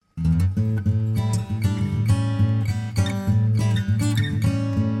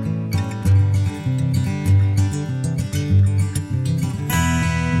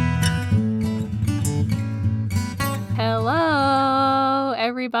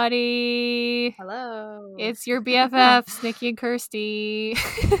everybody. Hello. It's your BFFs, Nikki and Kirsty.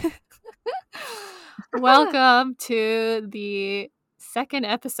 Welcome to the second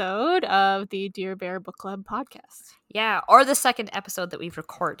episode of the Dear Bear Book Club podcast. Yeah, or the second episode that we've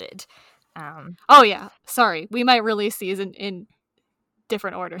recorded. Oh yeah, sorry. We might release these in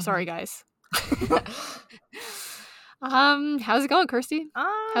different order. Sorry, guys. How's it going, Kirsty?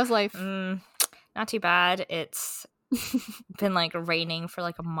 How's life? Not too bad. It's been like raining for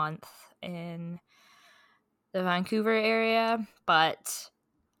like a month in the Vancouver area, but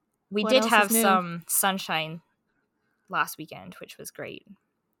we did have some sunshine last weekend, which was great.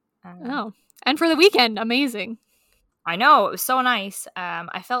 And for the weekend, amazing. I know, it was so nice.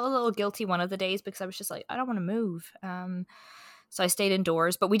 I felt a little guilty one of the days because I was just like, I don't want to move. So I stayed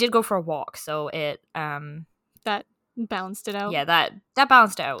indoors, but we did go for a walk, so it that balanced it out. Yeah, that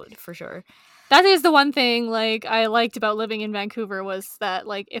balanced out for sure. That is the one thing like I liked about living in Vancouver was that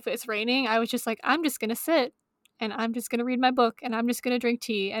like if it's raining, I was just like, I'm just gonna sit and I'm just gonna read my book and I'm just gonna drink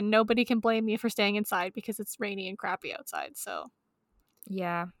tea and nobody can blame me for staying inside because it's rainy and crappy outside. So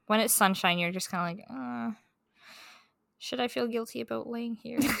yeah, when it's sunshine, you're just kind of like, should I feel guilty about laying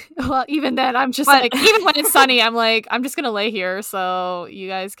here? Well, even then, I'm just like, even when it's sunny, I'm like, I'm just gonna lay here so you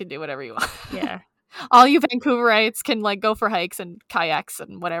guys can do whatever you want. Yeah. All you Vancouverites can like go for hikes and kayaks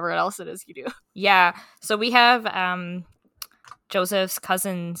and whatever else it is you do. Yeah. So we have Joseph's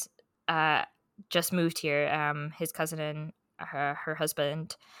cousins just moved here. His cousin and her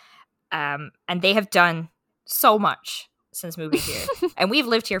husband. And they have done so much since moving here. And we've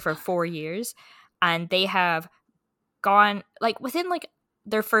lived here for 4 years. And they have gone, like, within, like,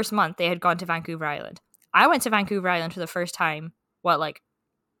 their first month, they had gone to Vancouver Island. I went to Vancouver Island for the first time,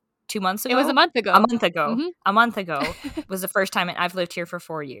 2 months ago? It was a month ago. Mm-hmm. A month ago was the first time, and I've lived here for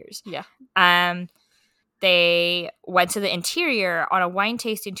 4 years. Yeah. They went to the interior on a wine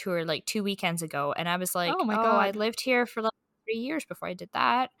tasting tour, like, 2 weekends ago, and I was like, oh my God. I lived here for, like, 3 years before I did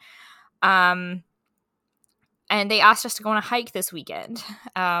that. And they asked us to go on a hike this weekend.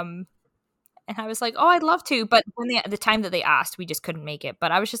 And I was like, oh, I'd love to. But when the time that they asked, we just couldn't make it.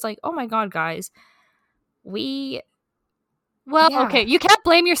 But I was just like, oh my God, guys. Okay, you can't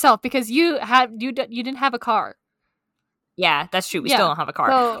blame yourself because you didn't have a car. Yeah, that's true. We still don't have a car.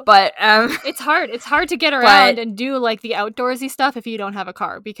 So but it's hard. It's hard to get around and do like the outdoorsy stuff if you don't have a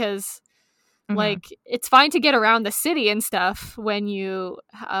car because like it's fine to get around the city and stuff when you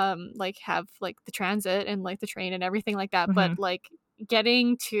like have like the transit and like the train and everything like that. But like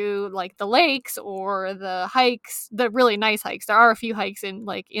getting to like the lakes or the hikes, the really nice hikes, there are a few hikes in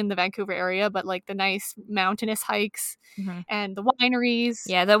the Vancouver area, but like the nice mountainous hikes and the wineries,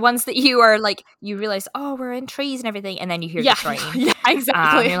 the ones that you are like, you realize, oh, we're in trees and everything, and then you hear the train. Yeah,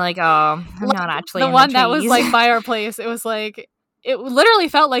 exactly. You're like, oh, I'm not actually the in one the that was trees. like by our place. It was like, it literally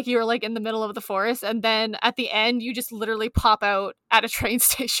felt like you were like in the middle of the forest, and then at the end you just literally pop out at a train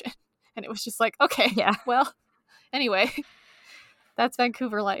station, and it was just like, okay, yeah, well, anyway. That's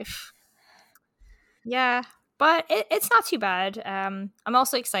Vancouver life. Yeah, but it's not too bad. I'm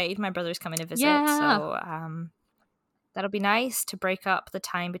also excited. My brother's coming to visit, so that'll be nice to break up the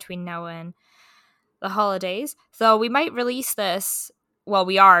time between now and the holidays. So we might release this. Well,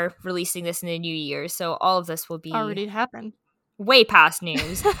 we are releasing this in the new year, so all of this will be already happened. Way past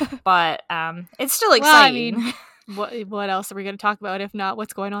news, but it's still exciting. Well, I mean, what else are we going to talk about if not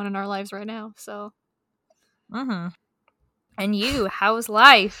what's going on in our lives right now? So. And you, how's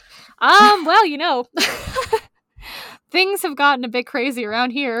life? Well, you know, things have gotten a bit crazy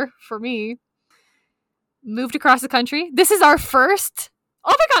around here for me. Moved across the country. This is our first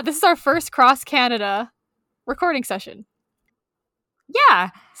cross Canada recording session.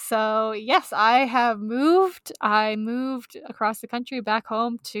 Yeah. So, yes, I have moved. I moved across the country back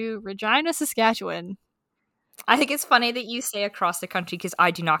home to Regina, Saskatchewan. I think it's funny that you say across the country because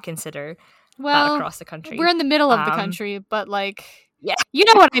I do not consider that across the country. We're in the middle of the country, but like, yeah, you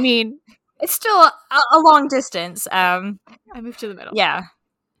know what I mean. It's still a long distance. I moved to the middle. Yeah.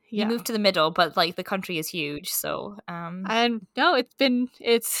 You moved to the middle, but like the country is huge, so and no, I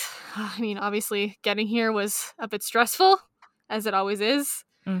mean, obviously getting here was a bit stressful, as it always is.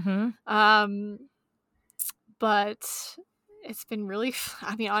 But it's been really,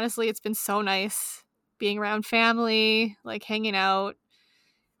 I mean, honestly, it's been so nice being around family, like hanging out.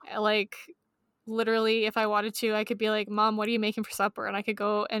 Like, literally, if I wanted to, I could be like, Mom, what are you making for supper? And I could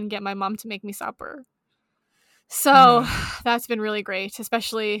go and get my mom to make me supper. So that's been really great,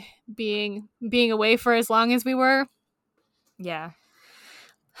 especially being away for as long as we were. Yeah.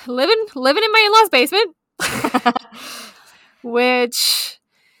 Living in my in-laws' basement. Which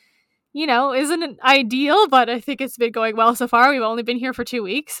isn't ideal, but I think it's been going well so far. We've only been here for 2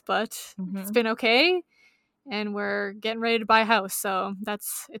 weeks, but it's been okay. And we're getting ready to buy a house. So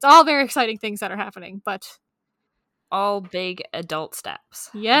it's all very exciting things that are happening, but all big adult steps.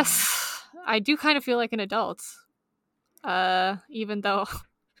 Yes, I do kind of feel like an adult. Even though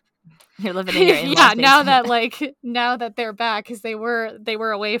you're living in your in-laws' yeah, basement. now that they're back, because they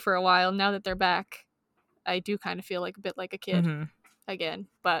were away for a while. Now that they're back, I do kind of feel like a bit like a kid again.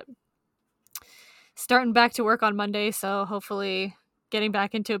 But starting back to work on Monday, so hopefully getting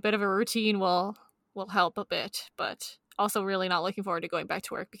back into a bit of a routine will help a bit. But also really not looking forward to going back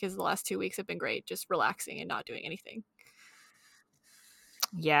to work because the last 2 weeks have been great, just relaxing and not doing anything.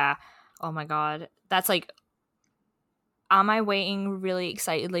 Yeah. Oh my god. That's like, am I waiting really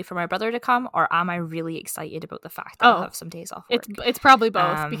excitedly for my brother to come, or am I really excited about the fact that I'll have some days off work? It's probably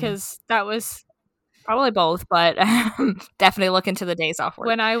both, because that was probably both, but definitely look into the days off work.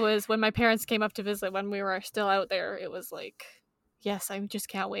 When my parents came up to visit when we were still out there, it was like, yes, I just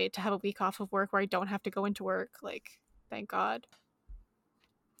can't wait to have a week off of work where I don't have to go into work. Like, thank God.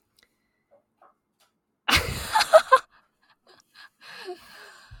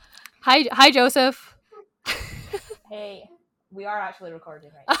 Hi, Joseph. Hey, we are actually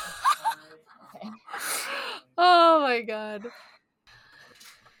recording right now. Okay. Oh my god.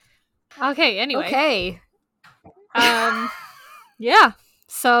 Okay, anyway. Okay. Yeah.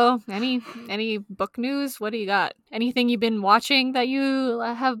 So, any book news? What do you got? Anything you've been watching that you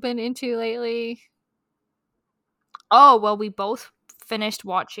have been into lately? Oh, well, we both finished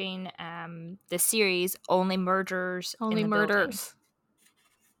watching the series Only Murders in the Building.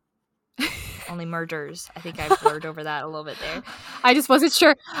 Only Murders. I think I blurred over that a little bit there. I just wasn't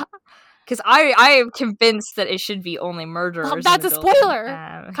sure. Because I am convinced that it should be Only Murders. Well, that's a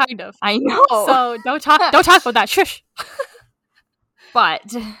spoiler, kind of. I know. So don't talk about that. Shush.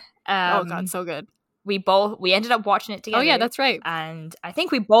 But oh god, so good. We ended up watching it together. Oh yeah, that's right. And I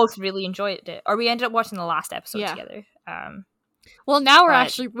think we both really enjoyed it. Or we ended up watching the last episode together. Well, now we're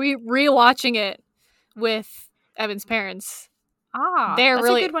actually rewatching it with Evan's parents. That's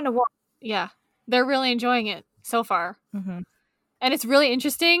a good one to watch. Yeah, they're really enjoying it so far. Mm-hmm. And it's really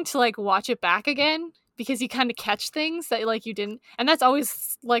interesting to like watch it back again, because you kind of catch things that like you didn't. And that's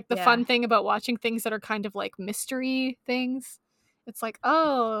always like the fun thing about watching things that are kind of like mystery things. It's like,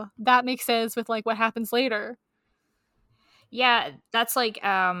 oh, that makes sense with like what happens later. Yeah, that's like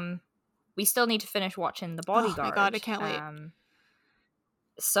we still need to finish watching The Bodyguard. Oh my god, I can't wait.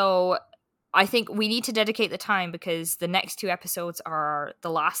 So I think we need to dedicate the time, because the next 2 episodes are the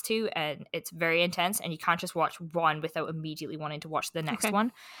last 2, and it's very intense, and you can't just watch one without immediately wanting to watch the next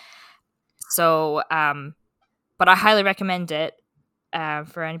one. So, but I highly recommend it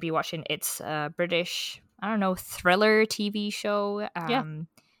for anybody watching. It's a British, thriller TV show.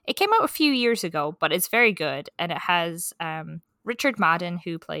 It came out a few years ago, but it's very good, and it has Richard Madden,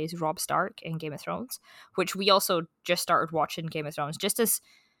 who plays Robb Stark in Game of Thrones, which we also just started watching Game of Thrones, just as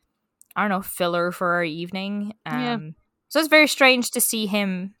filler for our evening. So it's very strange to see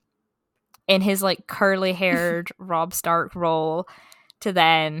him in his like curly haired Robb Stark role, to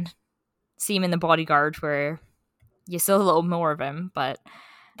then see him in The Bodyguard, where you see a little more of him. But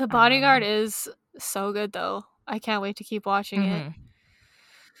The Bodyguard is so good, though. I can't wait to keep watching it.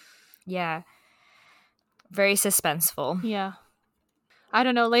 Yeah. Very suspenseful. Yeah. I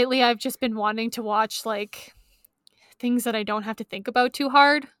don't know. Lately, I've just been wanting to watch like things that I don't have to think about too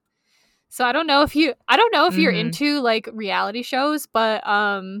hard. So I don't know if you're into like reality shows, but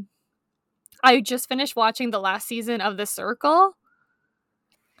I just finished watching the last season of The Circle.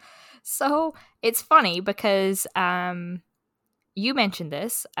 So it's funny because you mentioned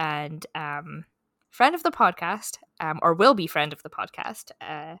this, and friend of the podcast, or will be friend of the podcast,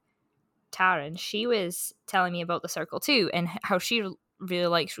 Taryn, she was telling me about The Circle too, and how she really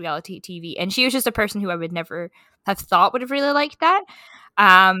likes reality TV. And she was just a person who I would never have thought would have really liked that.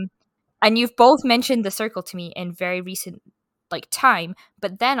 And you've both mentioned The Circle to me in very recent like time,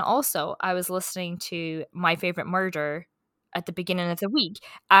 but then also I was listening to My Favorite Murder at the beginning of the week,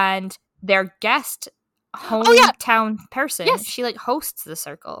 and their guest hometown person, she like hosts The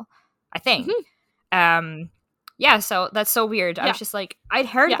Circle, I think. So that's so weird. I was just like, I'd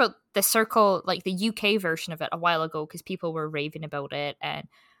heard about The Circle, like the UK version of it, a while ago, because people were raving about it, and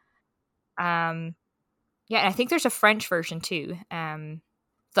and I think there's a French version too.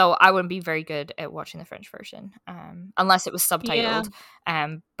 Though I wouldn't be very good at watching the French version, unless it was subtitled.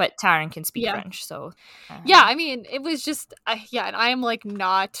 But Taryn can speak French, so I mean, it was just and I'm like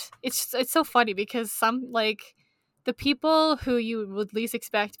not. It's so funny because some like the people who you would least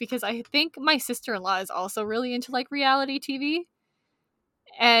expect, because I think my sister-in-law is also really into like reality TV,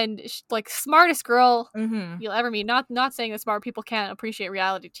 and like smartest girl Mm-hmm. you'll ever meet. Not saying that smart people can't appreciate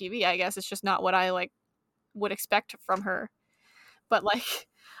reality TV. I guess it's just not what I like would expect from her. But like,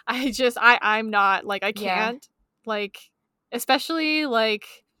 I'm not like I Yeah. can't like, especially like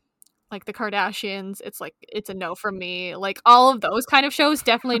the Kardashians. It's like it's a no from me. Like all of those kind of shows,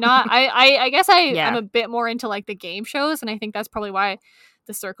 definitely not. I guess I'm a bit more into like the game shows, and I think that's probably why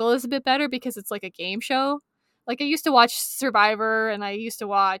The Circle is a bit better because it's like a game show. Like I used to watch Survivor, and I used to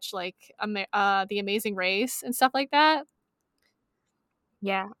watch like The Amazing Race and stuff like that.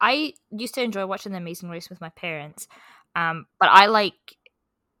 Yeah, I used to enjoy watching The Amazing Race with my parents, but I like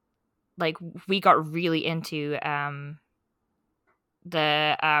we got really into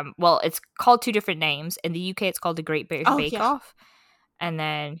well, it's called two different names. In the UK, it's called the Great British Bake Off, and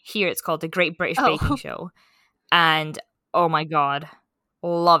then here it's called the Great British Baking Show. And oh my god,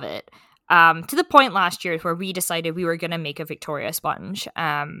 love it. To the point last year where we decided we were gonna make a Victoria sponge,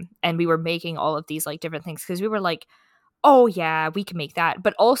 and we were making all of these like different things because we were like, oh yeah, we can make that.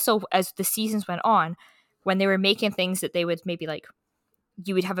 But also as the seasons went on, when they were making things that they would maybe like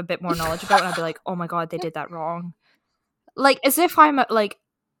you would have a bit more knowledge about, and I'd be like, oh my god, they did that wrong. Like as if I'm like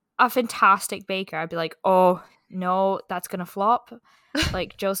a fantastic baker, I'd be like, oh no, that's gonna flop.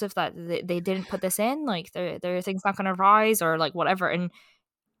 Like Joseph, that they didn't put this in, like their thing's not gonna rise or like whatever. And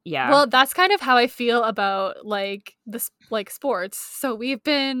yeah, well, that's kind of how I feel about like this like sports. So we've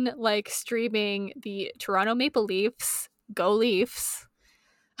been like streaming the Toronto Maple Leafs, go Leafs,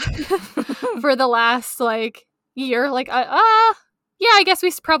 for the last like year. Like yeah, I guess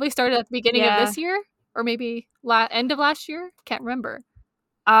we probably started at the beginning of this year, or maybe end of last year. Can't remember.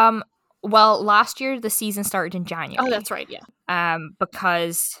 Well, last year the season started in January. Oh, that's right. Yeah.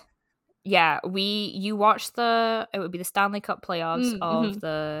 Because you watched it would be the Stanley Cup playoffs of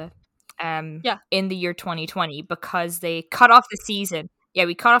the in the year 2020 because they cut off the season. Yeah,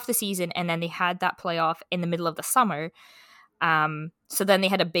 we cut off the season and then they had that playoff in the middle of the summer. So then they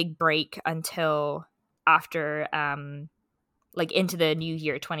had a big break until after like into the new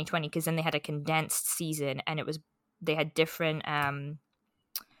year 2020 because then they had a condensed season and they had different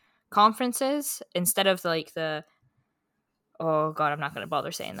conferences instead of like the oh god, I'm not going to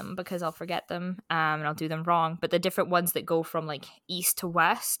bother saying them because I'll forget them and I'll do them wrong, but the different ones that go from like east to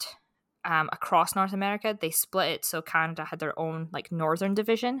west across North America, they split it so Canada had their own like northern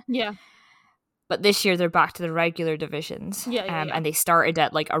division. Yeah. But this year they're back to the regular divisions. And they started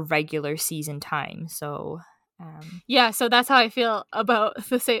at like a regular season time. So yeah, so that's how I feel about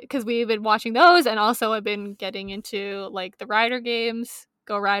because we've been watching those, and also I've been getting into like the Rider games.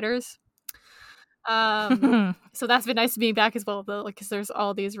 Go Riders. So that's been nice to be back as well, like because there's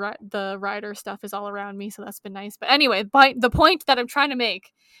all these the Rider stuff is all around me, so that's been nice. But anyway, the point that I'm trying to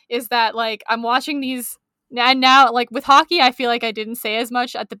make is that like I'm watching these. And now, like, with hockey, I feel like I didn't say as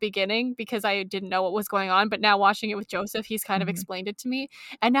much at the beginning because I didn't know what was going on. But now watching it with Joseph, he's kind of explained it to me.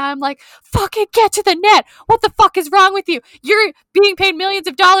 And now I'm like, fucking get to the net. What the fuck is wrong with you? You're being paid millions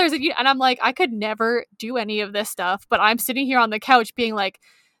of dollars. And I'm like, I could never do any of this stuff. But I'm sitting here on the couch being like,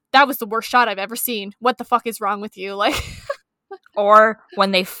 that was the worst shot I've ever seen. What the fuck is wrong with you? Like... or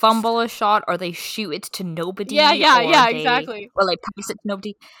when they fumble a shot or they shoot it to nobody. Yeah, exactly. Or like pass it to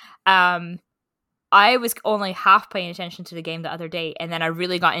nobody. I was only half paying attention to the game the other day, and then I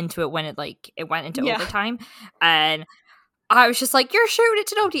really got into it when it went into overtime, and I was just like, "You're shooting it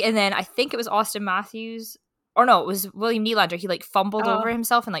to nobody." And then I think it was Austin Matthews, or no, it was William Nylander. He like fumbled over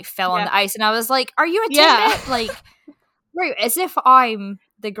himself and like fell on the ice, and I was like, "Are you a teammate?" Like, right, as if I'm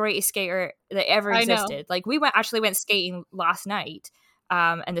the greatest skater that ever existed. Like, we actually went skating last night,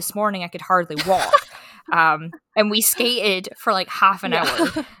 and this morning I could hardly walk, and we skated for like half an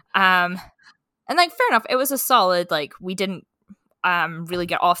hour. And like, fair enough, it was a solid, like, we didn't really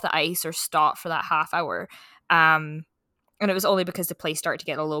get off the ice or stop for that half hour. And it was only because the place started to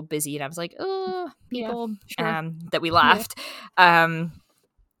get a little busy and I was like, oh, people, that we left. Yeah.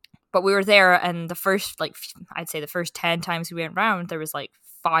 But we were there, and the first, like, I'd say the first 10 times we went round, there was like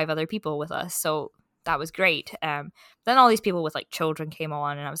 5 other people with us. So that was great. Then all these people with like children came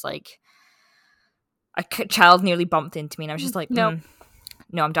on, and I was like, a child nearly bumped into me, and I was just like, no,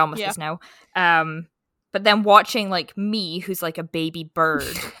 I'm done with this now. But then watching like me, who's like a baby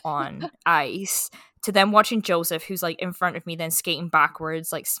bird on ice, to then watching Joseph, who's like in front of me, then skating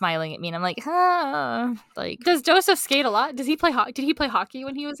backwards, like smiling at me, and I'm like, like. Does Joseph skate a lot? Does he play hockey? Did he play hockey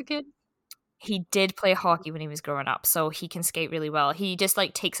when he was a kid? He did play hockey when he was growing up, so he can skate really well. He just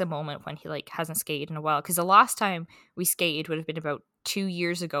like takes a moment when he like hasn't skated in a while, because the last time we skated would have been about 2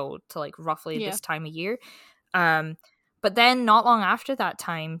 years ago to like roughly this time of year. But then not long after that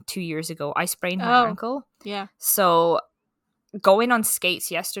time, 2 years ago, I sprained my ankle. Yeah. So going on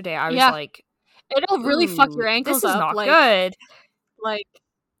skates yesterday, I was like, it'll really fuck your ankles this is up. not good. Like,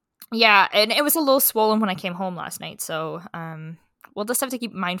 yeah, and it was a little swollen when I came home last night, so we'll just have to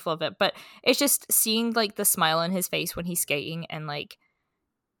keep mindful of it. But it's just seeing like the smile on his face when he's skating and like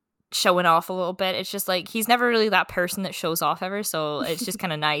showing off a little bit. It's just like he's never really that person that shows off ever, so it's just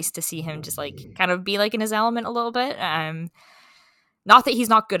kind of nice to see him just like kind of be like in his element a little bit. Not that he's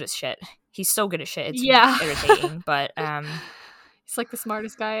not good at shit. He's so good at shit. It's irritating, but he's like the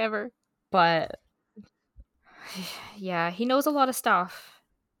smartest guy ever. But yeah, he knows a lot of stuff.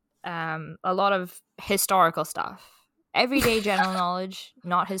 A lot of historical stuff. Everyday general knowledge,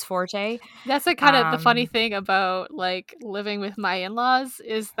 not his forte. That's the kind of the funny thing about like living with my in-laws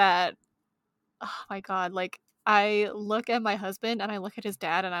is that, oh my god, like I look at my husband and I look at his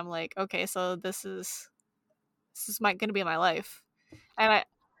dad and I'm like, okay, so this is gonna be my life. And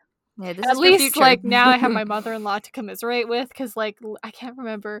at least like now I have my mother-in-law to commiserate with, because like I can't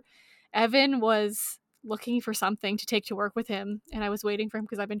remember, Evan was looking for something to take to work with him and I was waiting for him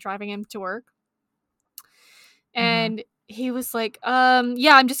because I've been driving him to work. And he was like,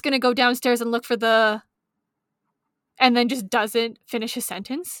 yeah, I'm just gonna go downstairs and look for the, and then just doesn't finish his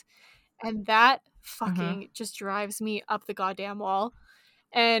sentence. And that fucking just drives me up the goddamn wall.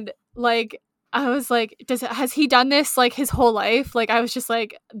 And like I was like, has he done this like his whole life? Like I was just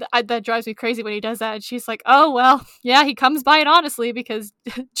like, that drives me crazy when he does that. And she's like, oh well, yeah, he comes by it honestly because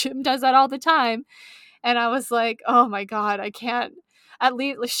Jim does that all the time. And I was like, oh my god, I can't. At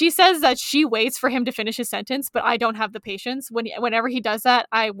least she says that she waits for him to finish his sentence, but I don't have the patience. Whenever he does that,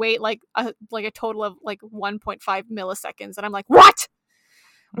 I wait like a total of like 1.5 milliseconds, and I'm like, what?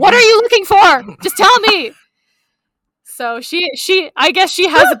 What are you looking for? Just tell me. So she I guess she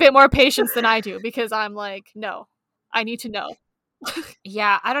has a bit more patience than I do, because I'm like, no, I need to know.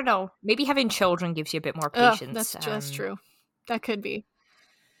 Yeah, I don't know. Maybe having children gives you a bit more patience. That's true. That could be.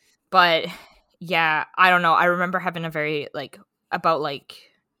 But yeah, I don't know. I remember having a very like about like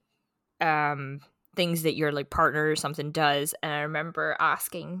things that your like partner or something does, and I remember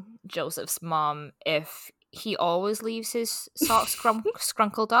asking Joseph's mom if he always leaves his socks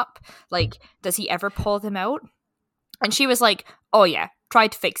scrunkled up. Like, does he ever pull them out? And she was like, oh yeah, try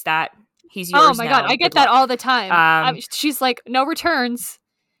to fix that. He's yours. Oh my god, I get that all the time. She's like, no returns.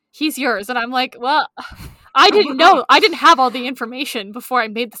 He's yours. And I'm like, well, I didn't know. I didn't have all the information before I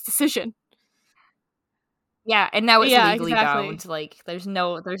made this decision. Yeah, and now it's legally bound. Like, there's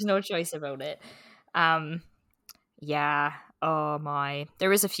no choice about it. Yeah. Oh my. There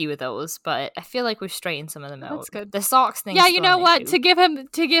was a few of those, but I feel like we've straightened some of them out. That's good. The socks thing. Yeah, you know what? To give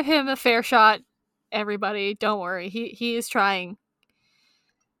him a fair shot, everybody, don't worry. He is trying.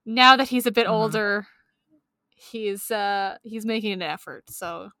 Now that he's a bit older, he's making an effort.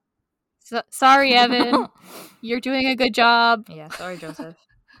 So sorry, Evan. You're doing a good job. Yeah, sorry, Joseph.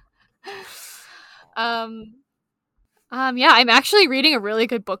 Yeah, I'm actually reading a really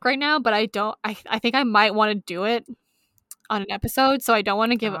good book right now, but I think I might want to do it on an episode, so I don't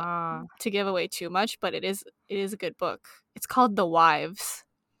want to give away too much, but it is a good book. It's called The Wives.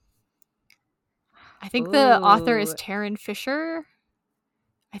 I think the author is Taryn Fisher.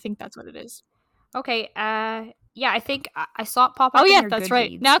 I think that's what it is. Okay, yeah, I think I saw it pop up. Oh yeah, that's Goodreads.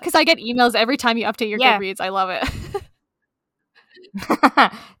 Right. Now, because I get emails every time you update your Goodreads, I love it.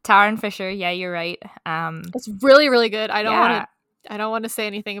 Taryn Fisher, yeah, you're right. It's really, really good. I don't want to say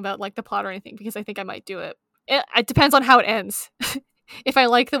anything about like the plot or anything, because I think I might do it. It depends on how it ends. If I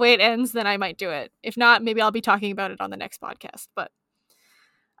like the way it ends, then I might do it. If not, maybe I'll be talking about it on the next podcast. But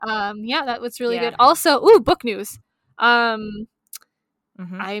yeah, that was really good. Also, book news. I'm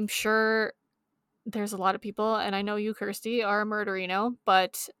sure there's a lot of people, and I know you, Kirsty, are a murderino,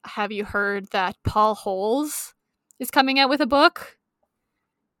 but have you heard that Paul Holes is coming out with a book?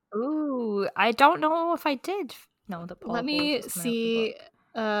 Ooh, I don't know if I did know that Paul Let me see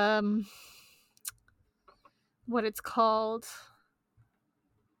what it's called.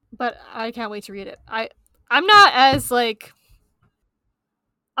 But I can't wait to read it. I'm not as like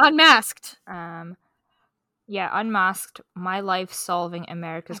Unmasked. Yeah, Unmasked, My Life Solving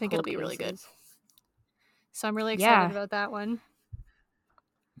America's I think Cold it'll be really good. Cases. So I'm really excited about that one.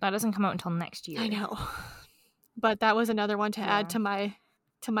 That doesn't come out until next year. I know. But that was another one to add to my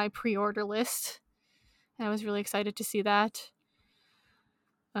pre-order list. And I was really excited to see that.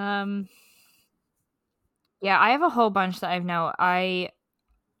 Yeah, I have a whole bunch that I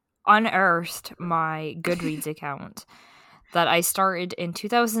unearthed my Goodreads account that I started in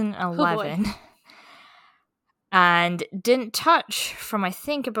 2011 and didn't touch from I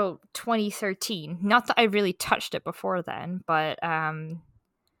think about 2013. Not that I really touched it before then, but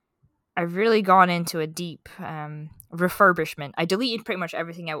I've really gone into a deep refurbishment. I deleted pretty much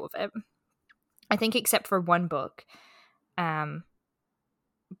everything out of it, I think, except for one book. But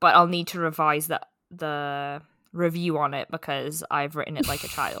I'll need to revise the review on it because I've written it like a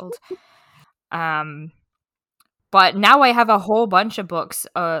child. But now I have a whole bunch of books.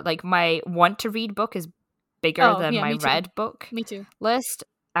 Like my want to read book is bigger than my read book list,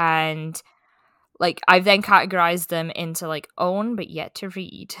 and like I've then categorized them into like own but yet to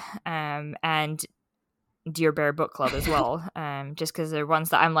read, and Dear Bear Book Club as well. Just because they're ones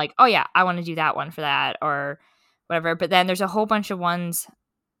that I'm like, oh yeah, I want to do that one for that or whatever. But then there's a whole bunch of ones.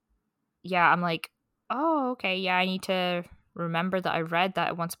 Yeah, I'm like, oh okay, yeah, I need to remember that I read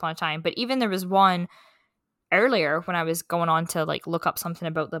that once upon a time. But even there was one earlier when I was going on to like look up something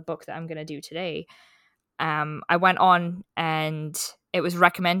about the book that I'm going to do today. I went on and it was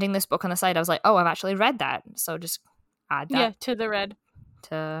recommending this book on the site. I was like, oh, I've actually read that. So just add that. To the read.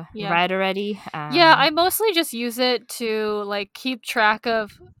 Read already. I mostly just use it to like keep track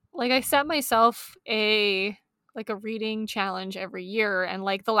of, like, I set myself a reading challenge every year, and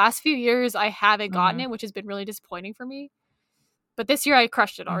like the last few years I haven't gotten it, which has been really disappointing for me. But this year I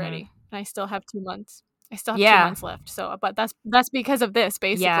crushed it already, and I still have 2 months. I still have 2 months left. So, but that's because of this,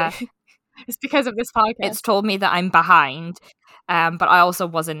 basically. Yeah. It's because of this podcast. It's told me that I'm behind, but I also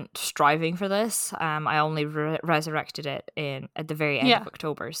wasn't striving for this. I only resurrected it at the very end of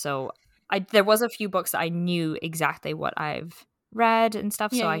October. So there was a few books that I knew exactly what I've read and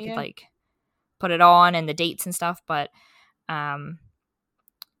stuff, so I could like put it on and the dates and stuff. But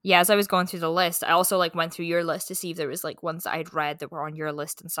as I was going through the list, I also like went through your list to see if there was like ones that I'd read that were on your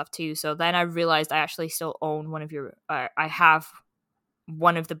list and stuff too. So then I realized I actually still own one of your. I have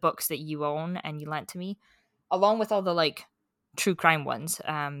one of the books that you own and you lent to me, along with all the like true crime ones.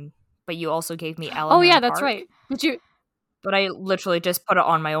 But you also gave me Eleanor. Oh yeah, that's right. Did you? But I literally just put it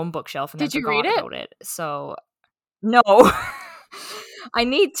on my own bookshelf and did then you forgot read about it. So no. I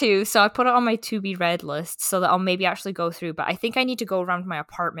need to, so I put it on my to be read list so that I'll maybe actually go through. But I think I need to go around my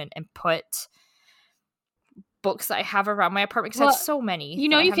apartment and put books that I have around my apartment because I have so many. You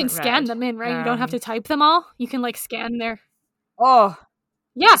know, you can scan them in, right? You don't have to type them all. You can like scan their. Oh,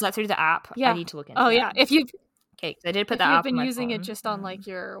 yeah. Is that through the app? Yeah. I need to look into. Oh that. Yeah, if you've. Okay, I did put that app. If you've been using it just on like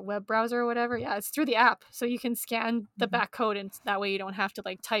your web browser or whatever, it's through the app, so you can scan the back code, and that way you don't have to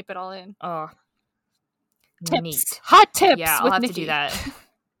like type it all in. Oh. Tips. Neat. Hot tips. Yeah, I'll have Nikki. to do that.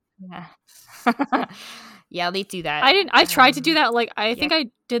 Yeah. Yeah, I'll need to do that. I tried to do that. Like, I think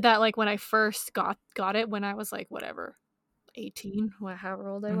I did that like when I first got it when I was like whatever, 18, however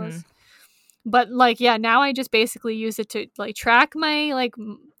old I was. But like, now I just basically use it to like track my like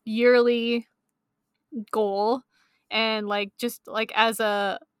yearly goal, and like just like as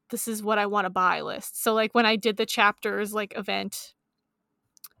a this is what I want to buy list. So like when I did the chapters like event,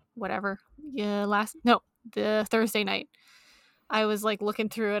 whatever, the Thursday night, I was like looking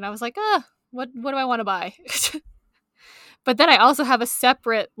through and I was like, what do I want to buy? But then I also have a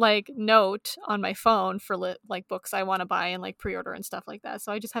separate like note on my phone for like books I want to buy and like pre-order and stuff like that.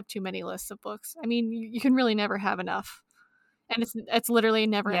 So I just have too many lists of books. I mean, you can really never have enough, and it's literally a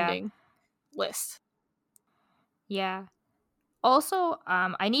never-ending list. Yeah. Also,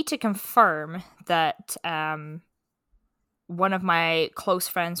 I need to confirm that one of my close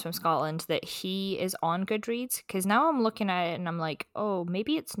friends from Scotland, that he is on Goodreads, because now I'm looking at it and I'm like, oh,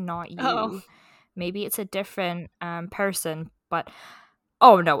 maybe it's not you. Uh-oh. Maybe it's a different person. But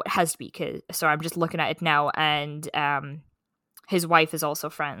oh no, it has to be. So I'm just looking at it now, and his wife is also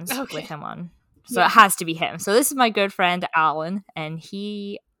friends with him on. So it has to be him. So this is my good friend Alan, and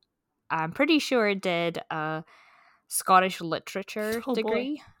he, I'm pretty sure, did a Scottish literature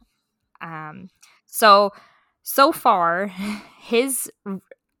degree. So far, his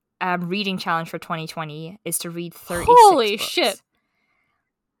reading challenge for 2020 is to read 36 Holy books. Shit.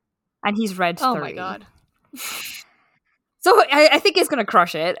 And he's read 30. Oh my god. So I think he's going to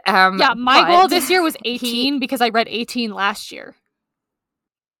crush it. My goal this year was 18 because I read 18 last year.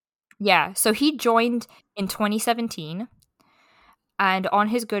 Yeah, so he joined in 2017. And on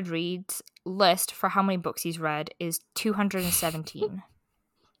his Goodreads list for how many books he's read is 217.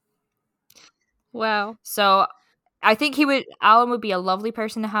 Wow. So I think Alan would be a lovely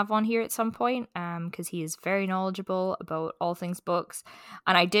person to have on here at some point, because he is very knowledgeable about all things books.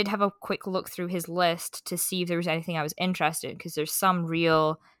 And I did have a quick look through his list to see if there was anything I was interested in, because there's some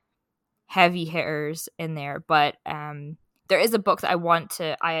real heavy hitters in there. But there is a book that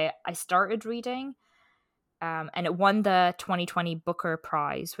I started reading, and it won the 2020 Booker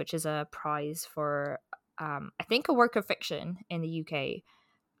Prize, which is a prize for, I think, a work of fiction in the UK.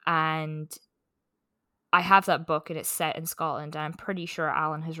 And I have that book and it's set in Scotland, and I'm pretty sure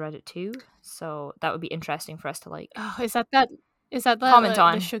Alan has read it too. So that would be interesting for us to like. Oh, is that the comment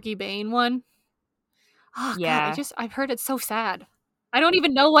on the Shuggie Bane one? Oh Yeah. God, I've heard it's so sad. I don't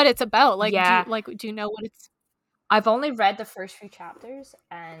even know what it's about. Like, Yeah. do you know what it's? I've only read the first few chapters,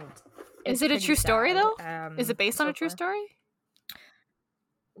 and is it a true story though? Is it based on a true story?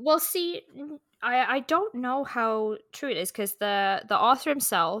 Well, see, I don't know how true it is, because the author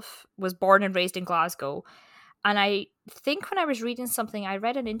himself was born and raised in Glasgow, and I think when I was reading something, I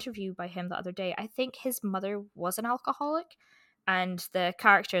read an interview by him the other day. I think his mother was an alcoholic, and the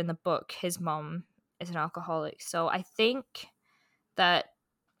character in the book, his mum, is an alcoholic. So I think that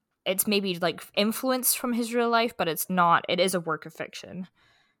it's maybe like influenced from his real life, but it's not. It is a work of fiction.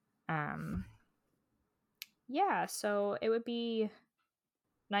 Yeah, so it would be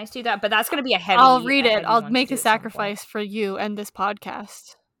nice to do that, but that's going to be a heavy. I'll read it. I'll make the sacrifice for you and this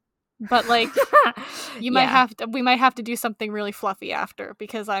podcast. But like, we might have to do something really fluffy after,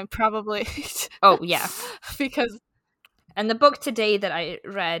 because I'm probably. Oh yeah, because. And the book today that I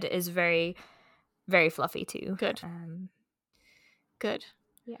read is very, very fluffy too. Good. Good.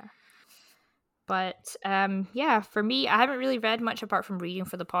 Yeah. But yeah, for me, I haven't really read much apart from reading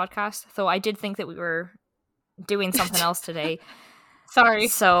for the podcast. Though I did think that we were doing something else today. Sorry.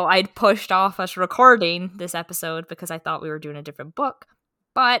 So I'd pushed off us recording this episode because I thought we were doing a different book.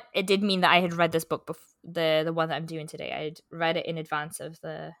 But it did mean that I had read this book, the one that I'm doing today. I had read it in advance of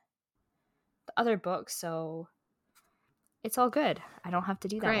the other book, so it's all good. I don't have to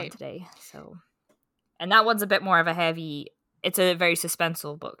do that one today. So, and that one's a bit more of a heavy. It's a very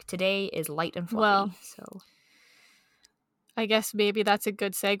suspenseful book. Today is light and fluffy. Well, so I guess maybe that's a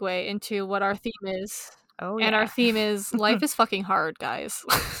good segue into what our theme is. Oh, and our theme is life is fucking hard, guys.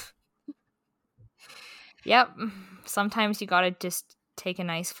 Yep. Sometimes you gotta just take a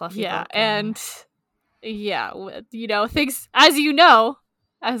nice fluffy book. And things,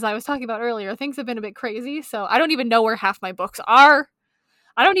 as I was talking about earlier, things have been a bit crazy. So I don't even know where half my books are.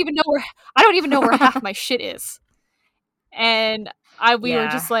 I don't even know where half my shit is. And we were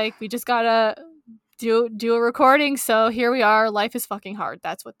just like, we just gotta do a recording. So here we are. Life is fucking hard.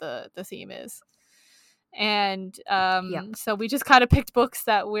 That's what the theme is. And so we just kind of picked books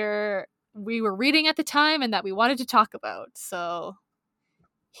that we were reading at the time and that we wanted to talk about. So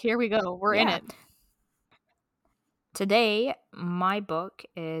here we go. We're in it. Today, my book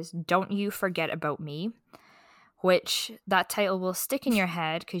is Don't You Forget About Me, which that title will stick in your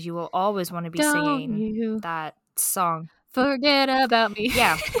head because you will always want to be singing that song. Forget about me.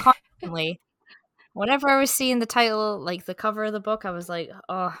 Yeah, constantly. Whenever I was seeing the title, like the cover of the book, I was like,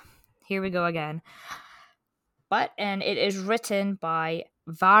 oh, here we go again. And it is written by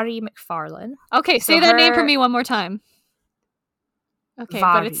Mhairi McFarlane. Okay, say that name for me one more time. Okay,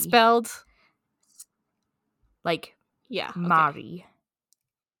 Mhairi. But it's spelled like Mhairi.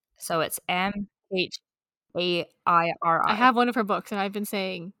 So it's Mhairi. I have one of her books, and I've been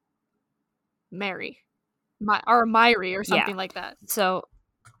saying Mary. Or Mhairi or something like that. So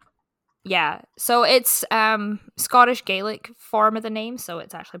it's Scottish Gaelic form of the name, so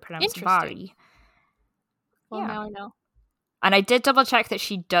it's actually pronounced Mhairi. Well, now I know. And I did double check that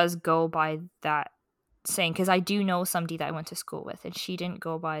she does go by that saying, because I do know somebody that I went to school with, and she didn't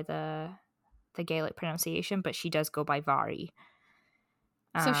go by the Gaelic pronunciation, but she does go by Mhairi.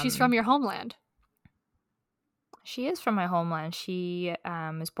 So she's from your homeland. She is from my homeland. She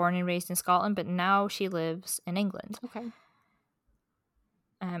was born and raised in Scotland, but now she lives in England. Okay.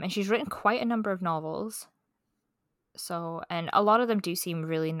 And she's written quite a number of novels. So, and a lot of them do seem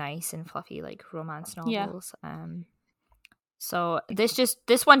really nice and fluffy, like romance novels. Yeah. So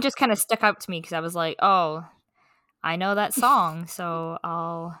this one just kind of stuck out to me because I was like, oh, I know that song, so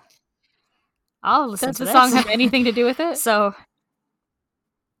I'll listen to this. Does the song have anything to do with it? So,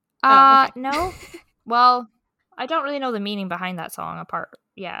 no. Well, I don't really know the meaning behind that song apart.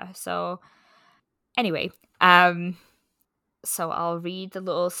 Yeah. So anyway, so I'll read the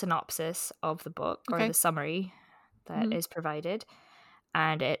little synopsis of the book or the summary that is provided.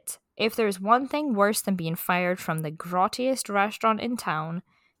 And if there's one thing worse than being fired from the grottiest restaurant in town,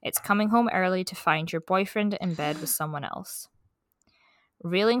 it's coming home early to find your boyfriend in bed with someone else.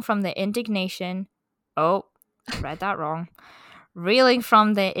 Reeling from the indignity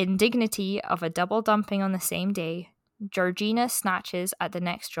of a double dumping on the same day, Georgina snatches at the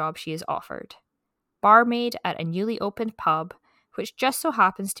next job she is offered. Barmaid at a newly opened pub, which just so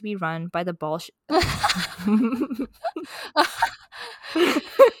happens to be run by the ball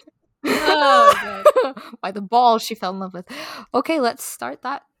by the ball she fell in love with. Okay, let's start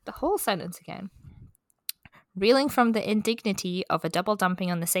the whole sentence again. Reeling from the indignity of a double dumping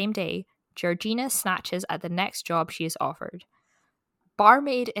on the same day, Georgina snatches at the next job she is offered.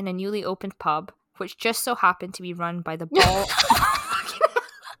 Barmaid in a newly opened pub, which just so happened to be run by the ball...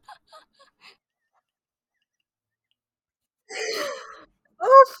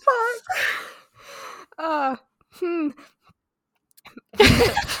 Oh, fuck. I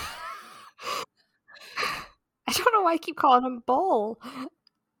don't know why I keep calling him Ball.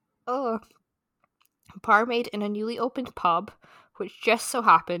 Oh. Barmaid in a newly opened pub, which just so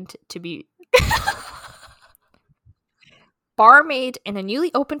happened to be... Barmaid in a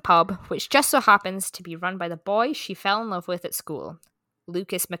newly opened pub, which just so happens to be run by the boy she fell in love with at school,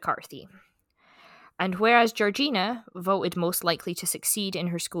 Lucas McCarthy. And whereas Georgina, voted most likely to succeed in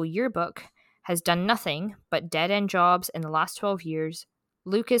her school yearbook, has done nothing but dead-end jobs in the last 12 years,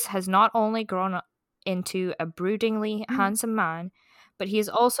 Lucas has not only grown up into a broodingly handsome man, but he has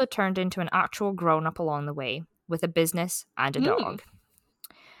also turned into an actual grown-up along the way, with a business and a dog.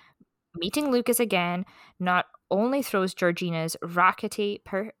 Meeting Lucas again not only throws Georgina's rackety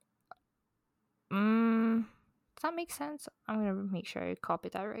Does that make sense? I'm going to make sure I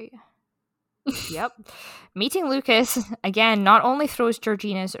copied that right. Yep. Meeting Lucas again not only throws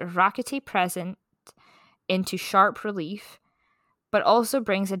Georgina's rackety present into sharp relief, but also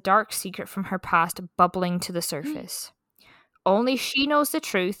brings a dark secret from her past bubbling to the surface. Only she knows the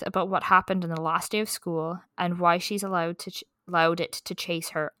truth about what happened on the last day of school and why she's allowed it to chase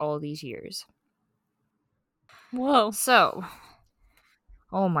her all these years. Whoa. So,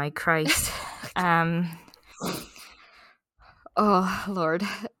 oh my Christ. Oh, Lord.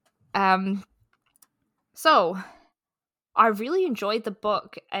 So, I really enjoyed the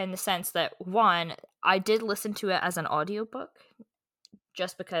book in the sense that, one, I did listen to it as an audiobook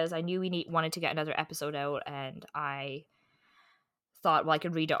just because I knew we wanted to get another episode out, and I thought, well, I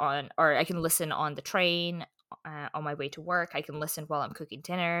could read it or I can listen on the train on my way to work. I can listen while I'm cooking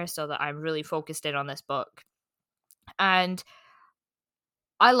dinner so that I'm really focused in on this book. And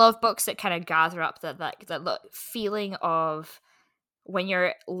I love books that kind of gather up that feeling of when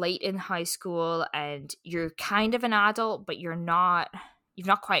you're late in high school and you're kind of an adult, but you've not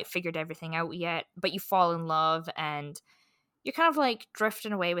quite figured everything out yet, but you fall in love and you're kind of like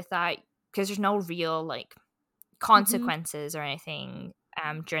drifting away with that because there's no real like consequences or anything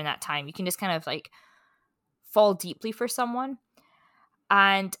during that time. You can just kind of like fall deeply for someone.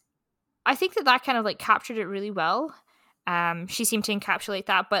 And I think that kind of like captured it really well. She seemed to encapsulate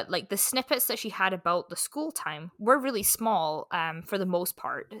that, but like the snippets that she had about the school time were really small for the most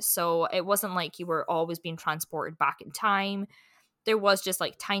part. So it wasn't like you were always being transported back in time. There was just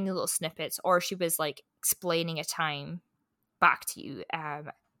like tiny little snippets, or she was like explaining a time back to you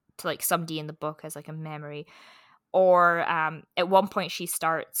to like somebody in the book as like a memory. Or at one point she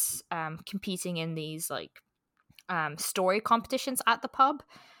starts competing in these like story competitions at the pub,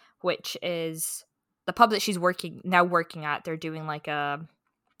 which is the pub that she's working at. They're doing like a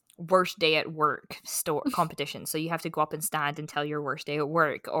worst day at work competition. So you have to go up and stand and tell your worst day at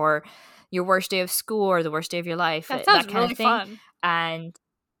work or your worst day of school or the worst day of your life. That sounds kind really of thing. Fun. And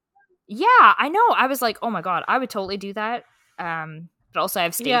yeah, I know. I was like, oh my God, I would totally do that. But also I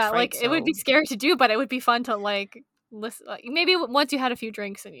have stage fright. Like it would be scary to do, but it would be fun to like listen. Like, maybe once you had a few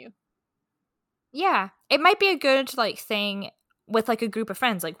drinks in you. Yeah, it might be a good like thing with like a group of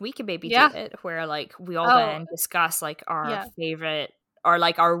friends. Like we could maybe do it where like we all then discuss like our favorite or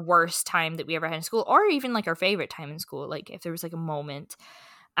like our worst time that we ever had in school, or even like our favorite time in school. Like if there was like a moment.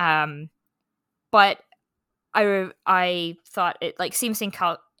 But I thought it like seems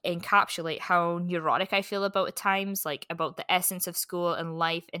to encapsulate how neurotic I feel about at times, like about the essence of school and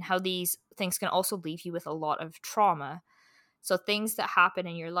life, and how these things can also leave you with a lot of trauma. So things that happen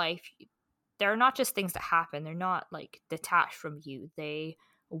in your life, they're not just things that happen. They're not like detached from you. They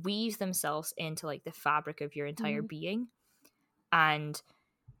weave themselves into like the fabric of your entire being. And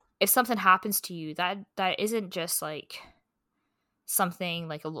if something happens to you, that isn't just like something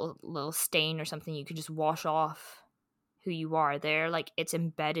like a little stain or something you can just wash off who you are. They're like, it's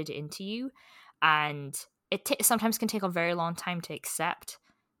embedded into you, and it sometimes can take a very long time to accept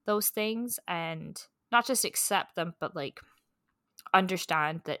those things, and not just accept them, but like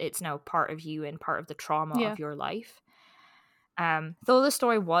understand that it's now part of you and part of the trauma of your life. Though the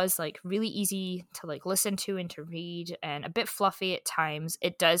story was like really easy to like listen to and to read and a bit fluffy at times,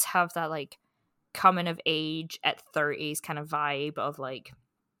 it does have that like coming of age at 30s kind of vibe of like,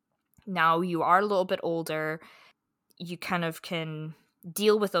 now you are a little bit older, you kind of can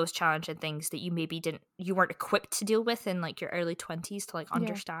deal with those challenging things that you maybe you weren't equipped to deal with in like your early 20s to like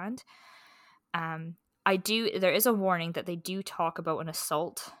understand. There is a warning that they do talk about an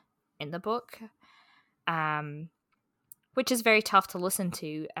assault in the book, which is very tough to listen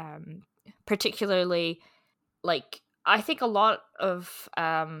to particularly, like, I think a lot of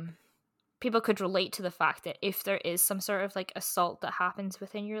people could relate to the fact that if there is some sort of like assault that happens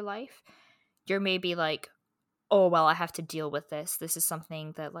within your life, you're maybe like, oh, well, I have to deal with this. This is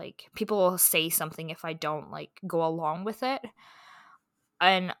something that, like, people will say something if I don't, like, go along with it.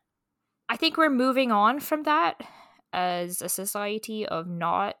 And I think we're moving on from that as a society of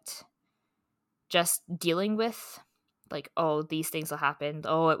not just dealing with, like, oh, these things will happen.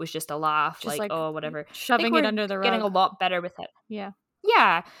 Oh, it was just a laugh. Just like, oh, whatever. I shoving think it we're under the getting rug. a lot better with it. Yeah.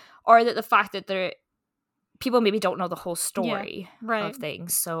 Yeah. Or that the fact that people maybe don't know the whole story of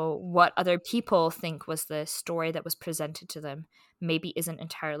things. So what other people think was the story that was presented to them maybe isn't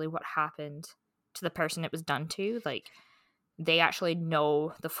entirely what happened to the person it was done to. Like, they actually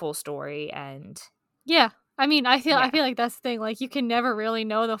know the full story. And yeah, I mean, I feel like that's the thing. Like, you can never really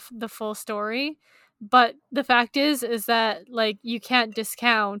know the full story, but the fact is that, like, you can't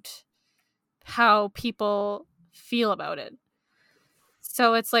discount how people feel about it.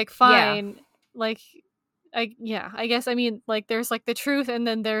 So it's like, fine, like, I guess, I mean, like, there's like the truth, and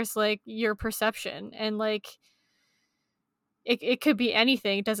then there's like your perception, and like it could be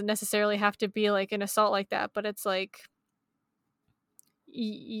anything. It doesn't necessarily have to be like an assault like that, but it's like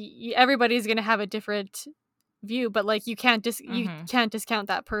everybody's gonna have a different view, but like you can't discount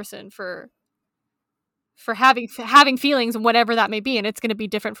that person for having feelings, whatever that may be, and it's going to be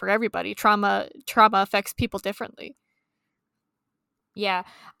different for everybody. Trauma affects people differently. Yeah,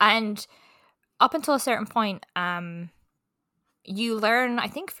 and up until a certain point, you learn, I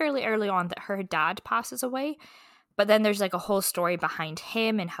think fairly early on, that her dad passes away, but then there's like a whole story behind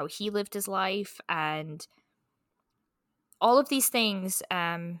him and how he lived his life, and all of these things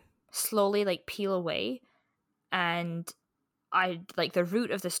slowly like peel away, and I like the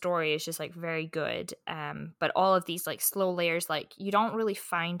root of the story is just like very good, but all of these like slow layers, like, you don't really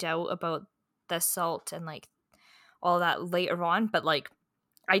find out about the assault and like all that later on, but like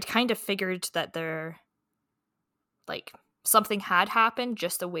I kind of figured that there, like, something had happened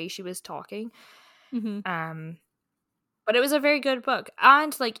just the way she was talking. But it was a very good book,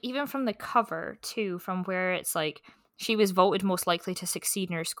 and like even from the cover too, from where it's like she was voted most likely to succeed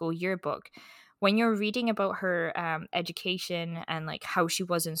in her school yearbook, when you're reading about her education and like how she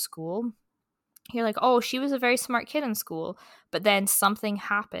was in school, you're like, oh, she was a very smart kid in school, but then something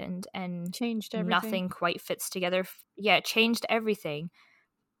happened and changed everything. Nothing quite fits together. Yeah, it changed everything,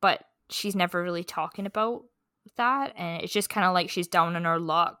 but she's never really talking about that, and it's just kind of like she's down on her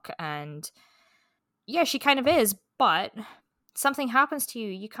luck, and yeah, she kind of is, but something happens to you,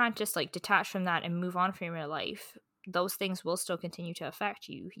 you can't just like detach from that and move on from your life. Those things will still continue to affect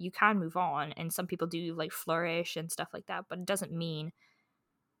you. You can move on, and some people do like flourish and stuff like that, but it doesn't mean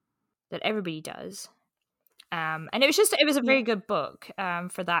that everybody does. And it was a very good book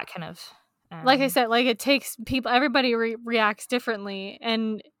for that kind of like I said, like, it takes people, everybody reacts differently,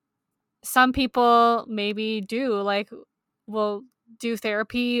 and some people maybe will do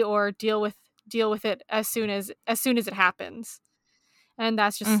therapy or deal with it as soon as it happens, and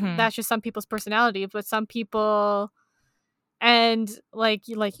that's just some people's personality. But some people, and like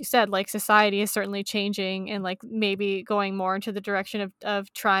you said, like, society is certainly changing, and like maybe going more into the direction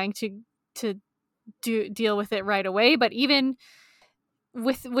of trying to deal with it right away. But even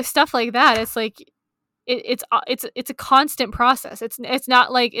with stuff like that, it's like it's a constant process. It's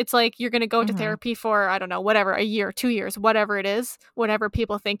not like it's like you're gonna go to therapy for, I don't know, whatever, a year, 2 years, whatever it is, whatever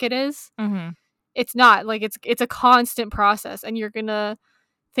people think it is. It's not like it's a constant process, and you're gonna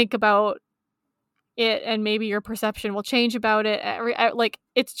think about it, and maybe your perception will change about it. Like,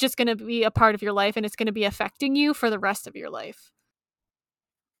 it's just gonna be a part of your life, and it's gonna be affecting you for the rest of your life.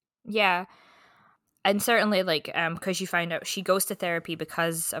 Yeah. And certainly, like, because you find out she goes to therapy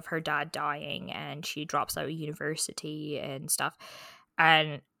because of her dad dying, and she drops out of university and stuff.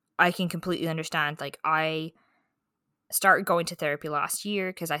 And I can completely understand. Like, I started going to therapy last year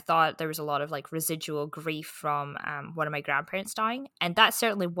because I thought there was a lot of like residual grief from one of my grandparents dying, and that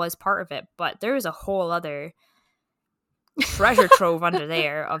certainly was part of it. But there was a whole other treasure trove under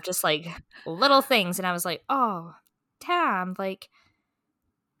there of just like little things, and I was like, oh, damn, like,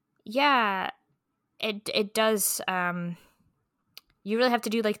 yeah. It does. You really have to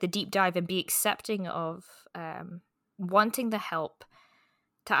do like the deep dive and be accepting of wanting the help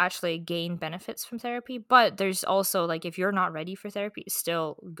to actually gain benefits from therapy. But there's also like, if you're not ready for therapy,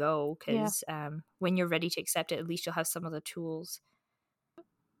 still go, because when you're ready to accept it, at least you'll have some of the tools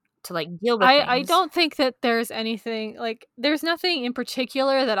to like deal with things. I don't think that there's anything, like, there's nothing in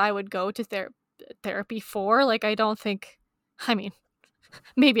particular that I would go to therapy for. Like, I don't think. I mean,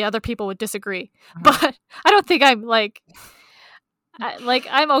 maybe other people would disagree, but I don't think I'm like,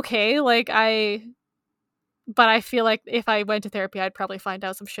 I'm okay. But I feel like if I went to therapy, I'd probably find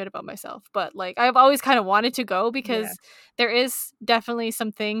out some shit about myself. But like, I've always kind of wanted to go Yeah. because there is definitely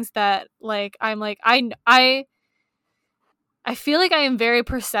some things that like I'm like I feel like I am very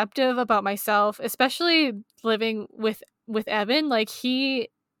perceptive about myself, especially living with Evan. Like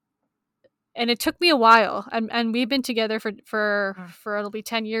and it took me a while, and we've been together for it'll be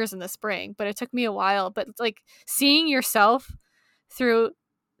 10 years in the spring, but it took me a while. But it's like seeing yourself through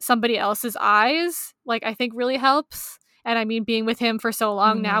somebody else's eyes, like I think really helps. And I mean, being with him for so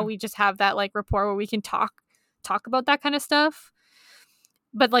long now, Mm-hmm. we just have that like rapport where we can talk about that kind of stuff.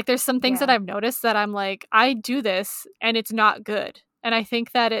 But like there's some things that Yeah. I've noticed that I'm like, I do this and it's not good. And I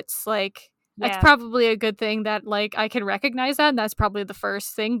think that it's like it's Yeah. probably a good thing that like I can recognize that, and that's probably the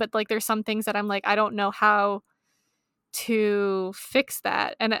first thing. But like there's some things that I'm like, I don't know how to fix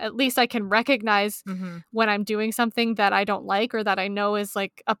that. And at least I can recognize Mm-hmm. when I'm doing something that I don't like or that I know is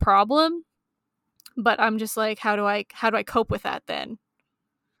like a problem. But I'm just like, how do I cope with that then?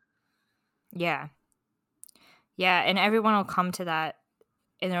 Yeah. Yeah, and everyone will come to that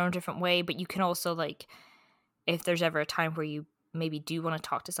in their own different way, but you can also like, if there's ever a time where you maybe do want to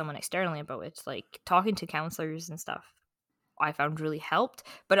talk to someone externally about it, like talking to counselors and stuff, I found really helped.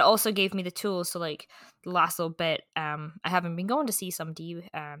 But it also gave me the tools. So like the last little bit, I haven't been going to see somebody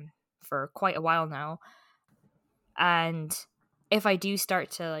for quite a while now, and if I do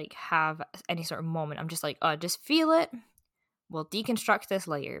start to like have any sort of moment, I'm just like, oh, just feel it. We'll deconstruct this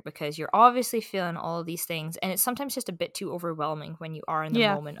later, because you're obviously feeling all of these things, and it's sometimes just a bit too overwhelming when you are in the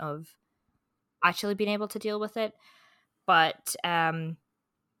Yeah. moment of actually being able to deal with it. But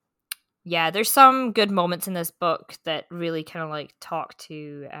yeah, there's some good moments in this book that really kind of like talk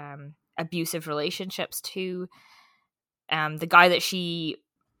to abusive relationships too. The guy that she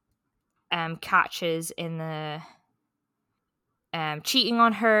catches in the cheating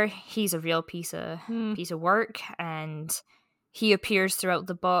on her, he's a real piece of work, and he appears throughout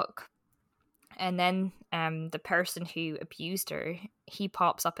the book. And then the person who abused her, he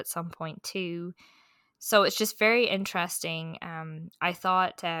pops up at some point too. So it's just very interesting. I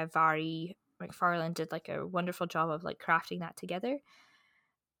thought Mhairi McFarlane did like a wonderful job of like crafting that together.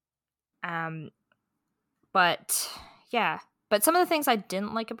 But yeah, but some of the things I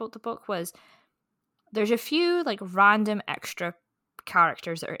didn't like about the book was there's a few like random extra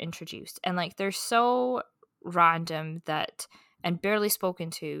characters that are introduced, and like they're so random that and barely spoken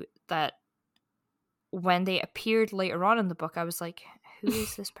to, that when they appeared later on in the book, I was like, who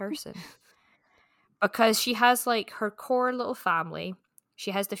is this person? Because she has like her core little family. She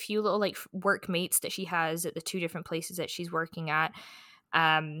has the few little like workmates that she has at the two different places that she's working at.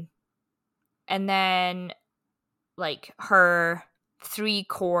 And then like her 3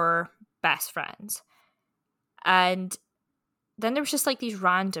 core best friends. And then there was just like these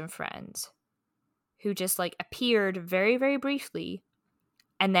random friends who just like appeared very, very briefly,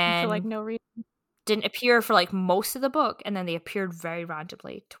 and For like then no reason. didn't appear for like most of the book, and then they appeared very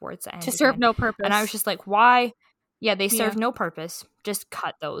randomly towards the end To serve again. no purpose. And I was just like, why? Yeah, they serve Yeah. no purpose. Just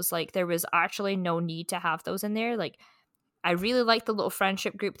cut those. Like there was actually no need to have those in there. Like I really liked the little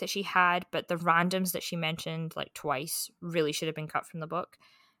friendship group that she had, but the randoms that she mentioned like twice really should have been cut from the book.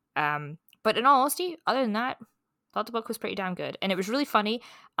 But in all honesty, other than that, I thought the book was pretty damn good. And it was really funny.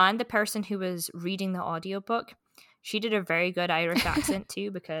 And the person who was reading the audiobook, she did a very good Irish accent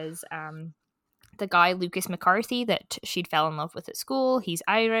too, because the guy Lucas McCarthy that she'd fell in love with at school, he's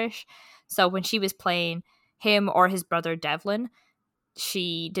Irish. So when she was playing him or his brother Devlin,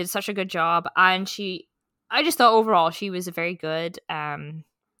 she did such a good job. And I just thought overall she was a very good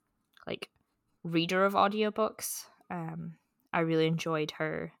like reader of audiobooks. I really enjoyed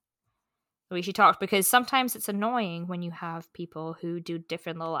her, the way she talked, because sometimes it's annoying when you have people who do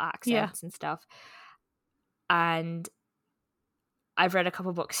different little accents and stuff. And I've read a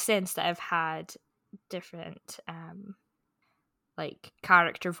couple books since that have had different like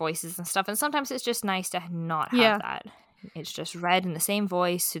character voices and stuff, and sometimes it's just nice to not have that. It's just read in the same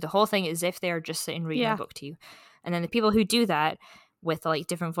voice through the whole thing, as if they're just sitting reading a book to you. And then the people who do that with like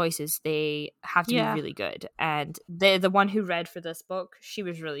different voices, they have to be really good. And the one who read for this book, she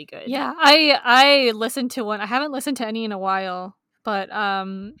was really good. Yeah, I listened to one. I haven't listened to any in a while, but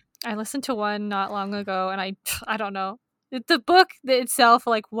I listened to one not long ago, and I don't know. The book itself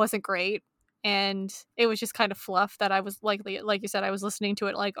like wasn't great, and it was just kind of fluff that I was like you said, I was listening to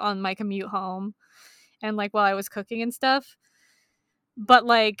it like on my commute home and like while I was cooking and stuff. But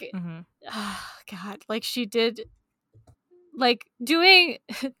like oh, God, like she did like doing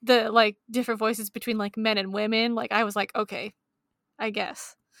the like different voices between like men and women, like I was like, okay, I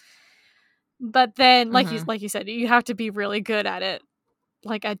guess. But then, like you said, you have to be really good at it,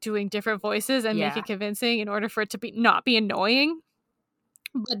 like at doing different voices and make it convincing in order for it to be not be annoying.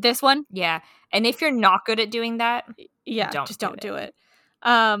 But this one, and if you're not good at doing that, just don't do it.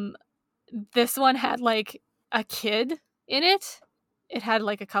 This one had like a kid in it. It had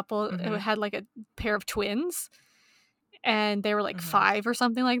like a couple. It had like a pair of twins, and they were like 5 or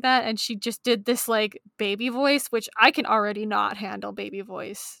something like that. And she just did this like baby voice, which I can already not handle baby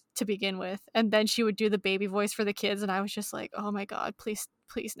voice to begin with. And then she would do the baby voice for the kids, and I was just like, oh my god, please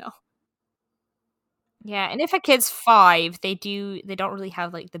no. Yeah, and if a kid's 5, they don't really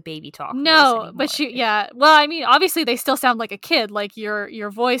have like the baby talk. No, but well, I mean, obviously they still sound like a kid. Like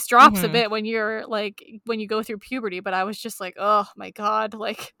your voice drops a bit when you're like when you go through puberty. But I was just like, oh my god,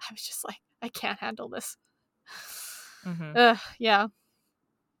 like I was just like, I can't handle this. Yeah.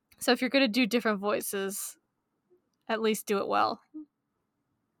 So if you're gonna do different voices, at least do it well.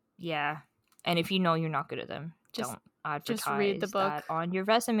 Yeah, and if you know you're not good at them, don't advertise read the book that on your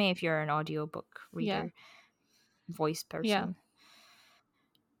resume if you're an audiobook reader, voice person.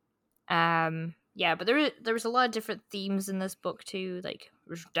 But there was a lot of different themes in this book too. Like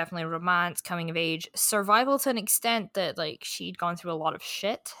there's definitely romance, coming of age, survival to an extent that like she'd gone through a lot of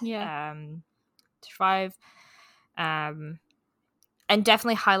shit to survive, and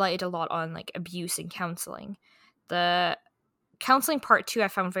definitely highlighted a lot on like abuse and counseling. The counseling part too I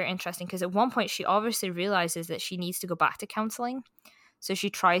found very interesting because at one point she obviously realizes that she needs to go back to counseling, so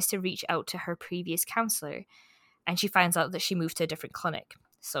she tries to reach out to her previous counselor, and she finds out that she moved to a different clinic.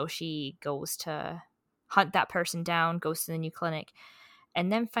 So she goes to hunt that person down, goes to the new clinic,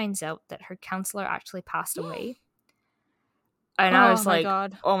 and then finds out that her counselor actually passed away. And I was like,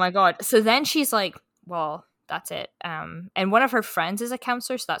 oh my god. So then she's like, well, that's it. And one of her friends is a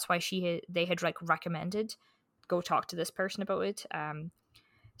counselor, so that's why they had like recommended go talk to this person about it.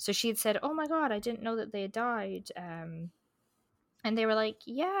 So she had said, oh my god, I didn't know that they had died. And they were like,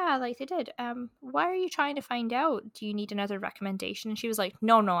 yeah, like they did. Why are you trying to find out? Do you need another recommendation? And she was like,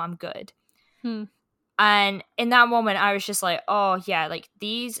 no, I'm good. And in that moment, I was just like, oh yeah, like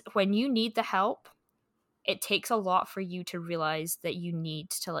when you need the help, it takes a lot for you to realize that you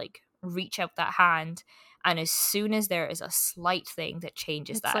need to like reach out that hand. And as soon as there is a slight thing that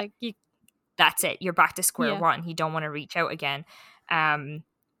changes it's that, like that's it. You're back to square one. You don't want to reach out again.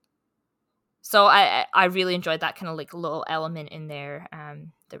 So I really enjoyed that kind of like little element in there.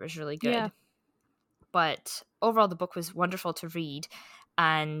 That was really good. Yeah. But overall, the book was wonderful to read,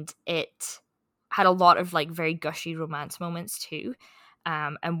 and it had a lot of like very gushy romance moments too.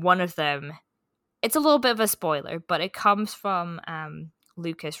 And one of them, it's a little bit of a spoiler, but it comes from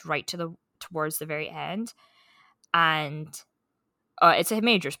Lucas right towards the very end, and it's a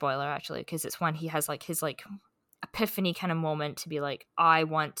major spoiler actually because it's when he has like his like epiphany kind of moment to be like, I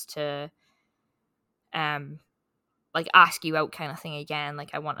want to like ask you out kind of thing again, like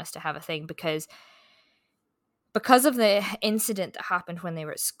I want us to have a thing because of the incident that happened when they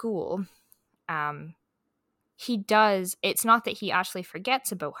were at school. It's not that he actually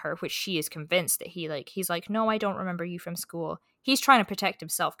forgets about her, which she is convinced that he's like, no, I don't remember you from school. He's trying to protect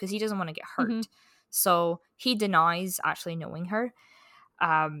himself because he doesn't want to get hurt. So he denies actually knowing her.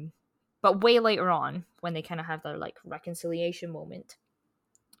 But way later on, when they kind of have their like reconciliation moment,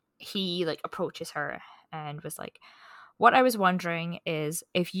 he like approaches her and was like, what I was wondering is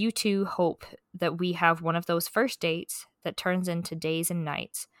if you two hope that we have one of those first dates that turns into days and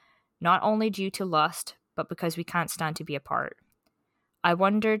nights, not only due to lust, but because we can't stand to be apart. I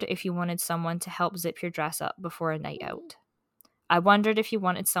wondered if you wanted someone to help zip your dress up before a night out. I wondered if you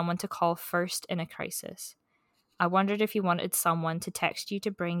wanted someone to call first in a crisis. I wondered if you wanted someone to text you to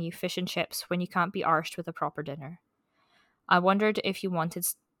bring you fish and chips when you can't be arsed with a proper dinner. I wondered if you wanted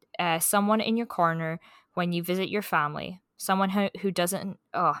someone in your corner when you visit your family, someone who doesn't...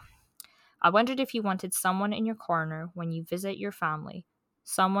 I wondered if you wanted someone in your corner when you visit your family,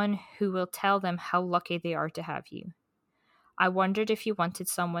 someone who will tell them how lucky they are to have you. I wondered if you wanted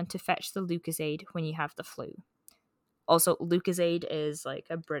someone to fetch the Lucozade when you have the flu. Also, Lucozade is like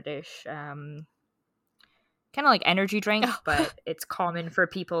a British kind of like energy drink, but it's common for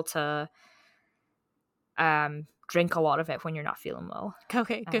people to drink a lot of it when you're not feeling well.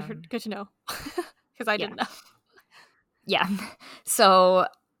 Okay, good to know. Because I didn't know. Yeah. So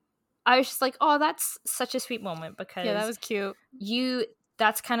I was just like, oh, that's such a sweet moment because that was cute.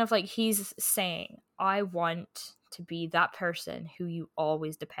 That's kind of like he's saying, I want to be that person who you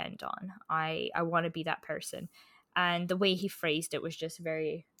always depend on. I want to be that person. And the way he phrased it was just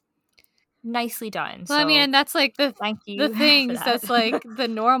very nicely done. Well, So I mean, and that's like thank you the for things that. that's like the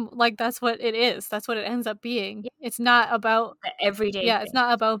norm, like that's what it is. That's what it ends up being. Yeah. It's not about The everyday yeah, thing. it's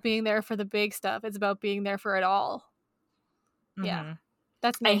not about being there for the big stuff. It's about being there for it all. Yeah.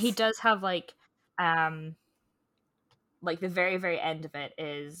 That's nice. And he does have like the very, very end of it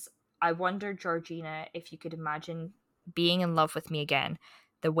is, I wonder, Georgina, if you could imagine being in love with me again,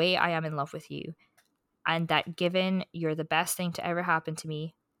 the way I am in love with you, and that given you're the best thing to ever happen to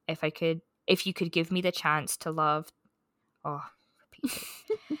me, if you could give me the chance to love, repeat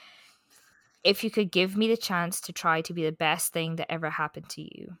it. If you could give me the chance to try to be the best thing that ever happened to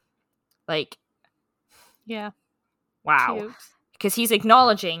you. Like, yeah. wow. Cute. Because he's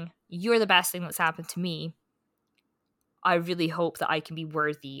acknowledging you're the best thing that's happened to me. I really hope that I can be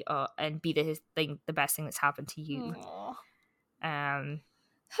worthy and be the best thing that's happened to you. Aww.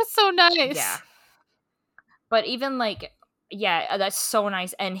 That's so nice. Yeah. But even like, yeah, that's so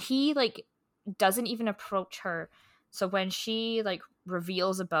nice. And he like doesn't even approach her. So when she like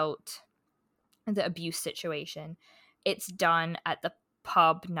reveals about the abuse situation, it's done at the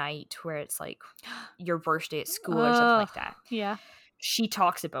pub night where it's like your worst day at school or something like that. Yeah. She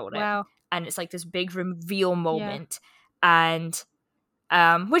talks about Wow. it. And it's like this big reveal moment. Yeah. And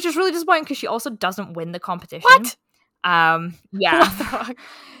which is really disappointing because she also doesn't win the competition. What? Yeah. What the fuck?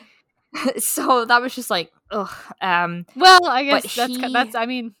 So that was just like, ugh. Well, I guess that's I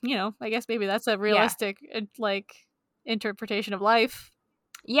mean, you know, I guess maybe that's a realistic like interpretation of life.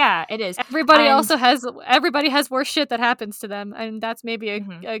 Yeah, it is. Everybody has worse shit that happens to them, and that's maybe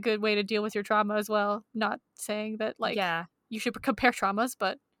a good way to deal with your trauma as well. Not saying that like you should compare traumas,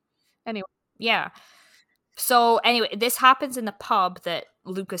 but anyway. Yeah. So anyway, this happens in the pub that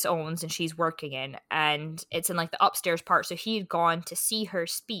Lucas owns and she's working in, and it's in like the upstairs part. So he had gone to see her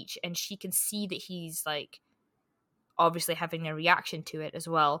speech, and she can see that he's like obviously having a reaction to it as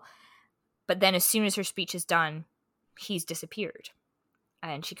well. But then as soon as her speech is done, he's disappeared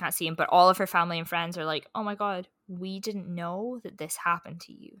and she can't see him. But all of her family and friends are like, oh my God, we didn't know that this happened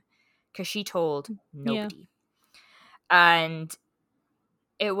to you, because she told nobody. And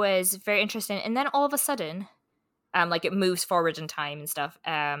it was very interesting. And then all of a sudden, like it moves forward in time and stuff.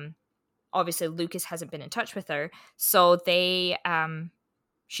 Obviously Lucas hasn't been in touch with her, so they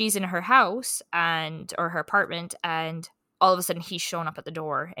she's in her house or her apartment, and all of a sudden he's showing up at the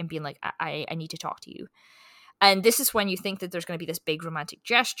door and being like, I need to talk to you. And this is when you think that there's going to be this big romantic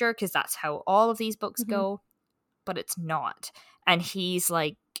gesture, because that's how all of these books go, but it's not. And he's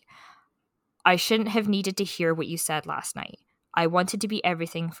like, I shouldn't have needed to hear what you said last night. I wanted to be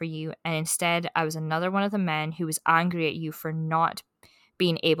everything for you, and instead I was another one of the men who was angry at you for not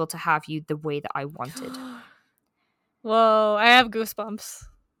being able to have you the way that I wanted. Whoa, I have goosebumps.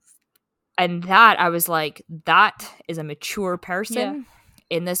 And that, I was like, that is a mature person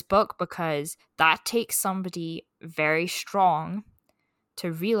in this book, because that takes somebody very strong to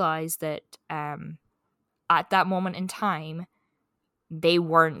realize that at that moment in time, they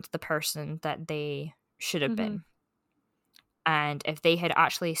weren't the person that they should have been. And if they had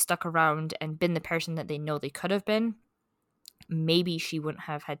actually stuck around and been the person that they know they could have been, maybe she wouldn't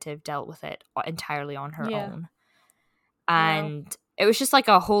have had to have dealt with it entirely on her own. And it was just like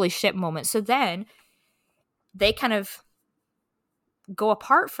a holy shit moment. So then they kind of go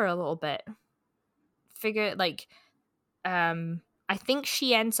apart for a little bit. I think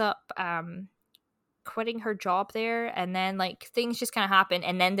she ends up quitting her job there, and then like things just kind of happen,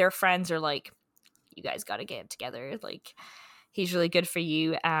 and then their friends are like, you guys got to get together, like he's really good for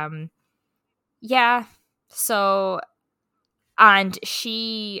you. So, and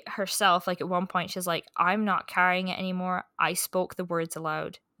she herself, like at one point she's like, I'm not carrying it anymore. I spoke the words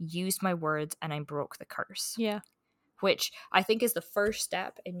aloud, used my words, and I broke the curse. Which I think is the first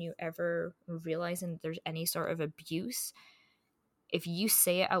step in you ever realizing that there's any sort of abuse. If you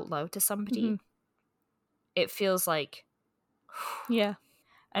say it out loud to somebody, it feels like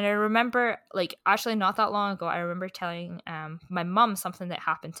And I remember, like, actually not that long ago, I remember telling my mum something that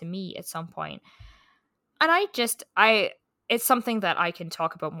happened to me at some point. And it's something that I can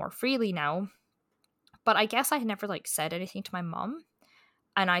talk about more freely now. But I guess I never, like, said anything to my mum.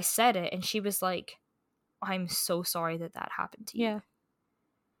 And I said it, and she was like, I'm so sorry that happened to you.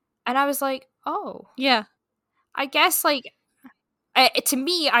 And I was like, oh. I guess, like, to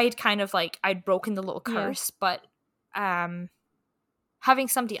me, I'd kind of, like, I'd broken the little curse. But having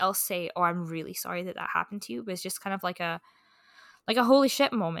somebody else say, oh, I'm really sorry that happened to you, was just kind of like a holy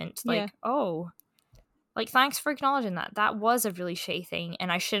shit moment. Like, oh, like, thanks for acknowledging that was a really shitty thing,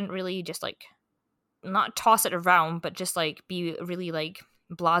 and I shouldn't really just, like, not toss it around, but just, like, be really, like,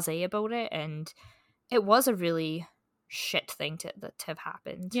 blasé about it. And it was a really shit thing to have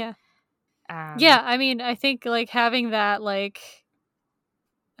happened. Yeah, I mean, I think like having that like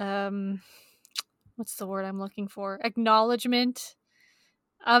what's the word I'm looking for? Acknowledgement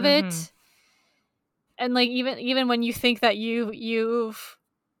of it. And like even when you think that you're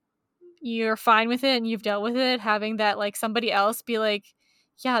fine with it and you've dealt with it, having that like somebody else be like,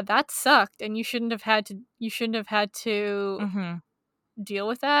 yeah, that sucked and you shouldn't have had to deal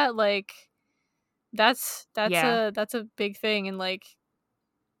with that. Like that's Yeah. a big thing in like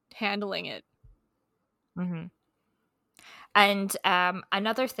handling it. And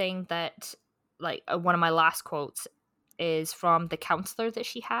another thing that, like, one of my last quotes is from the counselor that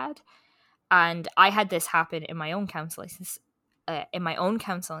she had, and I had this happen in my own counseling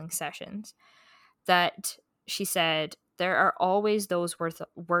sessions. That she said, "There are always those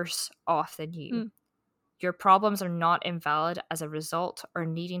worse off than you. Your problems are not invalid as a result or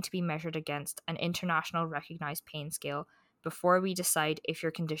needing to be measured against an international recognized pain scale before we decide if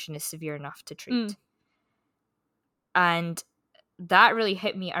your condition is severe enough to treat." And that really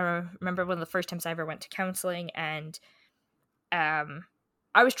hit me. I remember one of the first times I ever went to counseling, and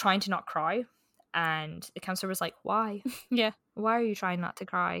I was trying to not cry, and the counselor was like, "Why? Yeah. Why are you trying not to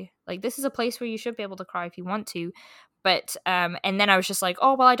cry? Like, this is a place where you should be able to cry if you want to." But and then I was just like,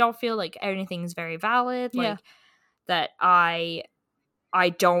 "Oh, well, I don't feel like anything's very valid. Yeah. Like that I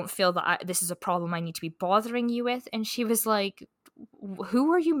don't feel that this is a problem I need to be bothering you with." And she was like,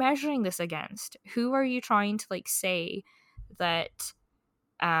 "Who are you measuring this against? Who are you trying to like say that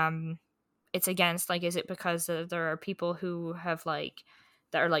it's against? Like, is it because there are people who have like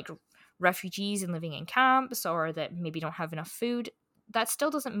that are like refugees and living in camps, or that maybe don't have enough food?" That still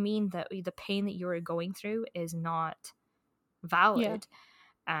doesn't mean that the pain that you're going through is not valid.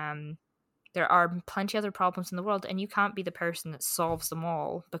 There are plenty other problems in the world, and you can't be the person that solves them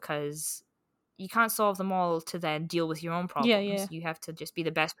all, because you can't solve them all to then deal with your own problems. Yeah. You have to just be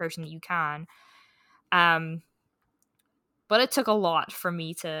the best person that you can. But it took a lot for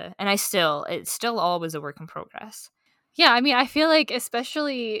me to, and it's still always a work in progress. Yeah, I mean, I feel like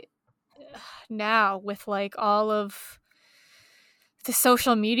especially now with like all of the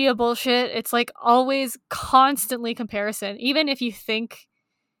social media bullshit, it's like always constantly comparison. Even if you think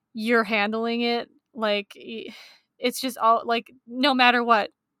you're handling it, like it's just all like no matter what,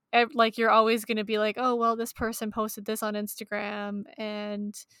 like you're always going to be like, oh well, this person posted this on Instagram,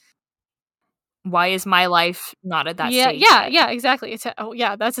 and Why is my life not at that stage yeah, yet? yeah, exactly. It's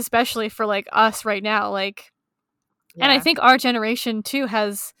that's especially for like us right now, like, and I Yeah. think our generation too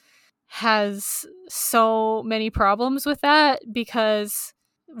has so many problems with that because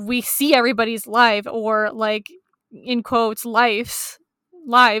we see everybody's life, or like in quotes lives,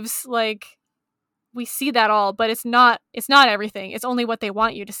 like we see that all, but it's not everything. It's only what they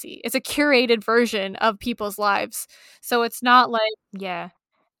want you to see. It's a curated version of people's lives. So it's not like, Yeah.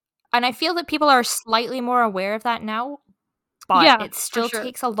 And I feel that people are slightly more aware of that now, but yeah, it for still sure.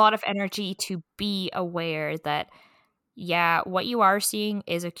 takes a lot of energy to be aware that, yeah, what you are seeing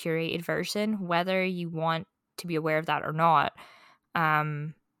is a curated version, whether you want to be aware of that or not.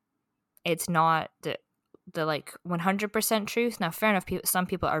 It's not the like 100% truth. Now, fair enough, some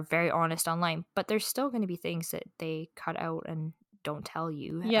people are very honest online, but there's still going to be things that they cut out and don't tell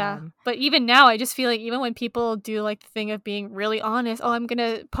you. Yeah. But even now, I just feel like even when people do like the thing of being really honest, oh, I'm going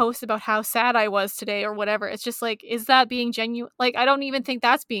to post about how sad I was today or whatever. It's just like, is that being genuine? Like, I don't even think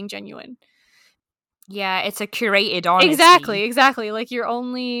that's being genuine. Yeah, it's a curated honesty. Exactly. Like you're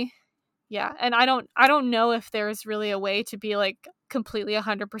only, yeah. And I don't know if there's really a way to be like completely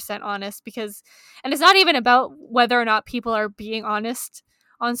 100% honest, because, and it's not even about whether or not people are being honest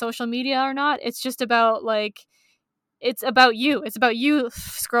on social media or not. It's just about like, it's about you. It's about you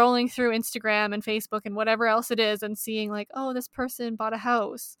scrolling through Instagram and Facebook and whatever else it is and seeing like, oh, this person bought a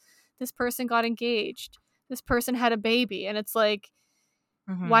house. This person got engaged. This person had a baby. And it's like,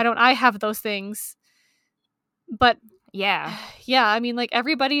 why don't I have those things? But yeah, I mean, like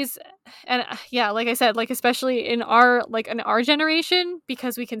everybody's, and yeah, like I said, like especially in our generation,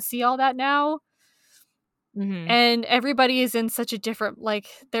 because we can see all that now, and everybody is in such a different, like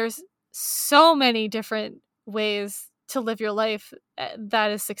there's so many different ways to live your life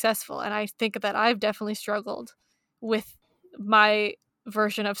that is successful, and I think that I've definitely struggled with my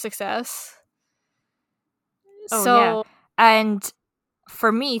version of success. Oh, yeah. So And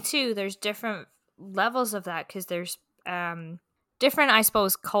for me too, there's different levels of that, because there's different, I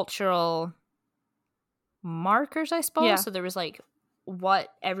suppose, cultural markers, I suppose. yeah, So there was like what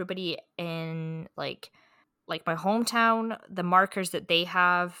everybody in like my hometown, the markers that they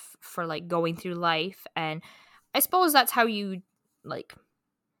have for like going through life, and I suppose that's how you like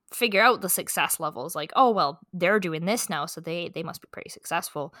figure out the success levels, like, oh well, they're doing this now, so they must be pretty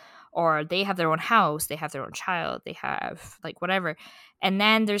successful, or they have their own house, they have their own child, they have like whatever. And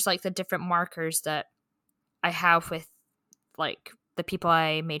then there's like the different markers that I have with like the people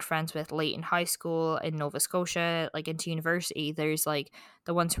I made friends with late in high school in Nova Scotia, like into university. There's like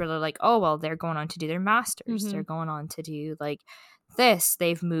the ones who are like, oh well, they're going on to do their masters, they're going on to do like this,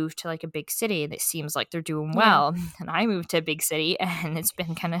 they've moved to like a big city and it seems like they're doing well. And I moved to a big city and it's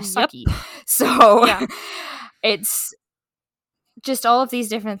been kind of sucky. So it's just all of these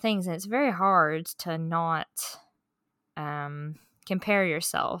different things, and it's very hard to not compare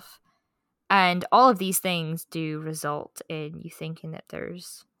yourself. And all of these things do result in you thinking that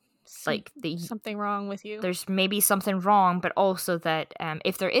there's like something wrong with you. There's maybe something wrong, but also that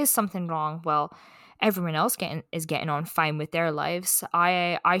if there is something wrong, well, everyone else is getting on fine with their lives.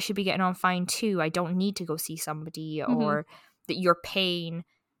 I should be getting on fine too. I don't need to go see somebody, or that your pain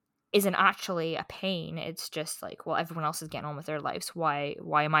isn't actually a pain. It's just like, well, everyone else is getting on with their lives. Why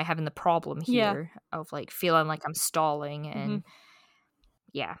am I having the problem here of like feeling like I'm stalling? And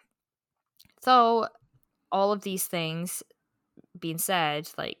so all of these things being said,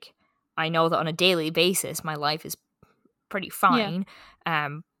 like, I know that on a daily basis my life is pretty fine,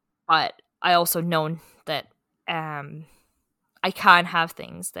 but I also know that I can have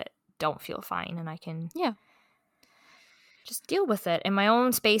things that don't feel fine, and I can just deal with it in my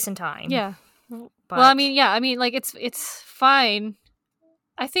own space and time. But, well, I mean like it's fine.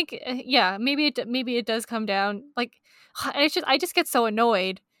 I think maybe it does come down, like, it's just, I just get so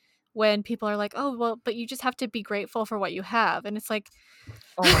annoyed when people are like, oh well, but you just have to be grateful for what you have, and it's like,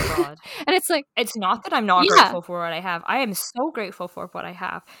 oh my god. And it's like, it's not that I'm not grateful for what I have. I am so grateful for what I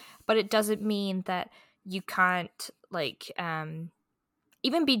have, but it doesn't mean that you can't like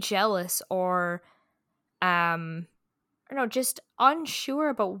even be jealous or I don't know, just unsure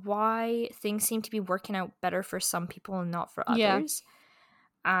about why things seem to be working out better for some people and not for others.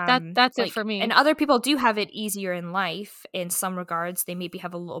 That's like, it for me. And other people do have it easier in life in some regards. They maybe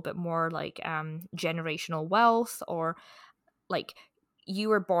have a little bit more like generational wealth, or like you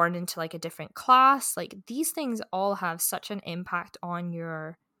were born into like a different class. Like these things all have such an impact on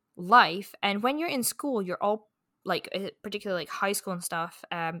your life. And when you're in school, you're all like, particularly like high school and stuff,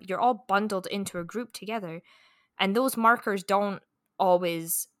 you're all bundled into a group together, and those markers don't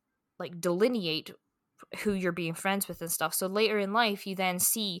always like delineate who you're being friends with and stuff. So later in life you then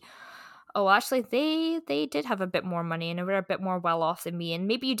see, oh, actually they did have a bit more money and they were a bit more well off than me, and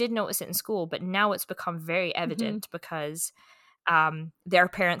maybe you did notice it in school, but now it's become very evident because their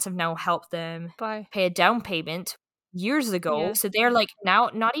parents have now helped them pay a down payment years ago, so they're like now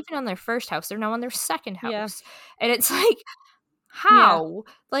not even on their first house, they're now on their second house. And it's like, how?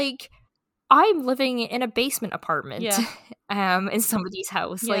 Like, I'm living in a basement apartment in somebody's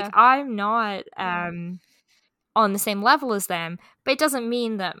house. Like, I'm not on the same level as them, but it doesn't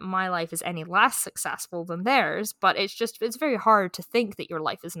mean that my life is any less successful than theirs. But it's very hard to think that your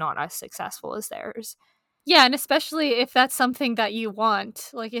life is not as successful as theirs. Yeah, and especially if that's something that you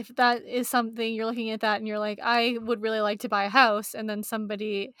want. Like, if that is something you're looking at that and you're like, I would really like to buy a house, and then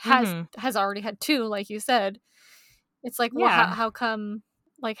somebody has already had two, like you said. It's like, well, how come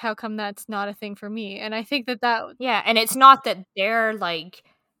that's not a thing for me? And I think that and it's not that they're like,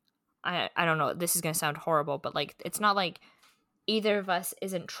 I don't know, this is going to sound horrible, but like, it's not like either of us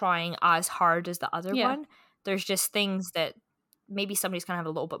isn't trying as hard as the other one. There's just things that maybe somebody's going to have a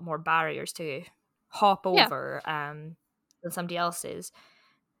little bit more barriers to hop over than somebody else is.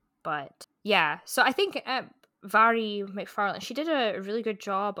 But so I think Mhairi McFarlane, she did a really good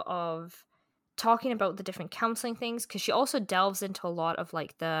job of talking about the different counseling things, because she also delves into a lot of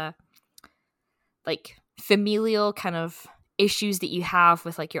like the like familial kind of issues that you have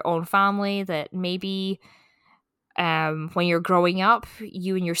with like your own family, that maybe when you're growing up,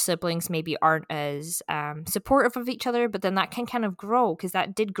 you and your siblings maybe aren't as supportive of each other, but then that can kind of grow, because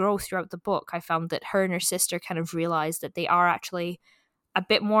that did grow throughout the book. I found that her and her sister kind of realized that they are actually a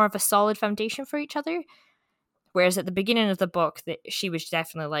bit more of a solid foundation for each other. Whereas at the beginning of the book, that she was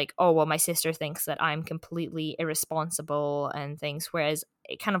definitely like, oh, well, my sister thinks that I'm completely irresponsible and things. Whereas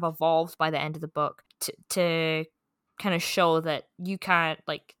it kind of evolved by the end of the book to kind of show that you can't,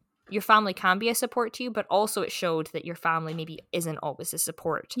 like, your family can be a support to you, but also it showed that your family maybe isn't always a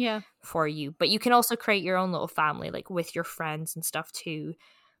support for you. But you can also create your own little family, like with your friends and stuff too.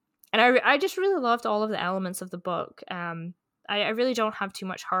 And I just really loved all of the elements of the book. I really don't have too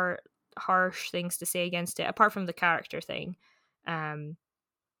much harsh things to say against it, apart from the character thing.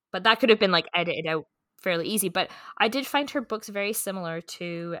 But that could have been like edited out fairly easy. But I did find her books very similar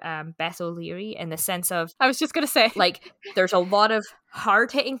to Beth O'Leary in the sense of, I was just gonna say, like, there's a lot of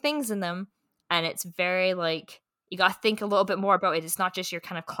hard-hitting things in them, and it's very, like, you gotta think a little bit more about it. It's not just your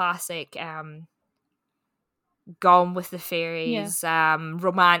kind of classic Gone with the Fairies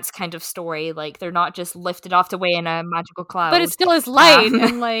romance kind of story. Like, they're not just lifted off the way in a magical cloud. but it still is light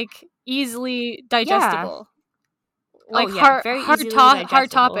and like easily digestible. Like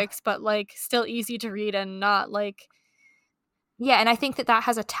hard topics, but like still easy to read and not like. Yeah, and I think that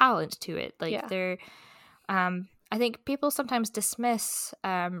has a talent to it. Like they're, I think people sometimes dismiss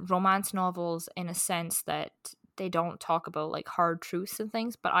romance novels in a sense that they don't talk about like hard truths and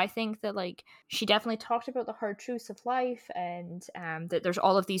things, but I think that like she definitely talked about the hard truths of life, and that there's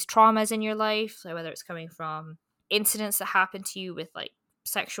all of these traumas in your life, so whether it's coming from incidents that happen to you with like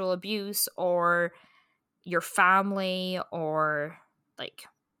sexual abuse or your family or like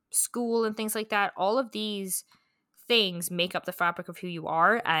school and things like that, all of these things make up the fabric of who you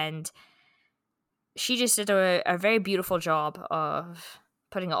are, and she just did a very beautiful job of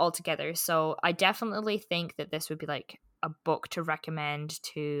putting it all together. So I definitely think that this would be like a book to recommend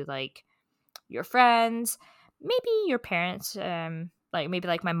to like your friends, maybe your parents, like maybe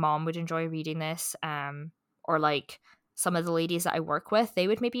like my mom would enjoy reading this, or like some of the ladies that I work with, they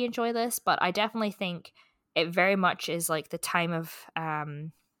would maybe enjoy this. But I definitely think it very much is like the time of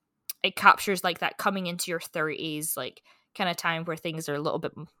it captures like that coming into your 30s, like kind of time where things are a little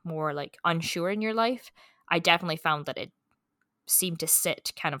bit more like unsure in your life. I definitely found that it seemed to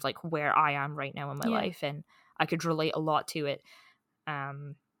sit kind of like where I am right now in my life, and I could relate a lot to it.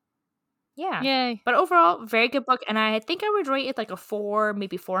 Yay. But overall, very good book, and I think I would rate it like a 4,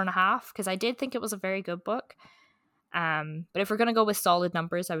 maybe 4.5, because I did think it was a very good book. But if we're gonna go with solid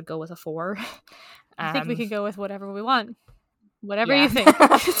numbers, I would go with a 4. I think we could go with whatever we want, whatever you think.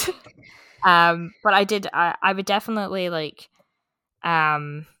 But I would definitely like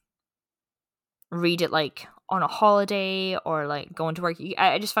read it like on a holiday or like going to work.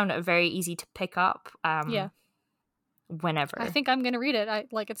 I just found it very easy to pick up whenever. I think I'm gonna read it.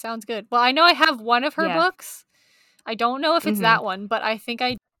 It sounds good. Well, I know I have one of her books. I don't know if it's that one, but I think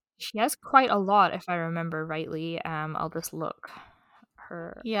she has quite a lot, if I remember rightly. I'll just look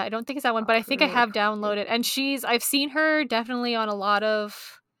her. Yeah, I don't think it's that one, but I think I have downloaded, and I've seen her definitely on a lot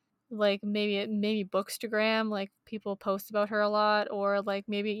of like maybe Bookstagram, like people post about her a lot, or like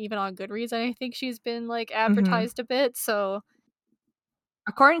maybe even on Goodreads. I think she's been like advertised a bit. So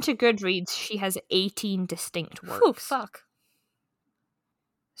according to Goodreads, she has 18 distinct works. Oh, fuck.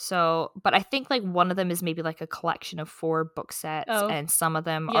 So, but I think like one of them is maybe like a collection of 4 book sets, and some of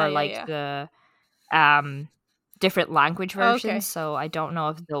them are the different language versions. Okay. So I don't know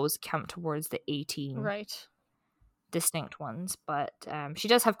if those count towards the 18 distinct ones, but she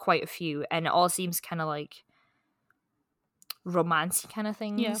does have quite a few, and it all seems kind of like romancy kind of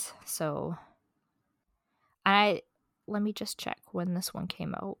things. Yeah. So, let me just check when this one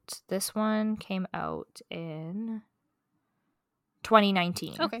came out. This one came out in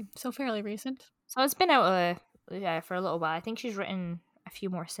 2019. Okay, so fairly recent. So it's been out for a little while. I think she's written a few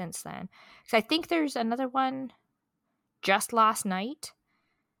more since then. So I think there's another one, Just Last Night.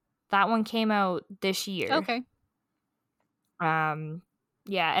 That one came out this year. Okay.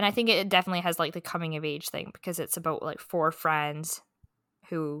 Yeah, and I think it definitely has like the coming of age thing, because it's about like 4 friends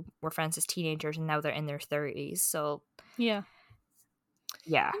who were friends as teenagers and now they're in their 30s. So yeah,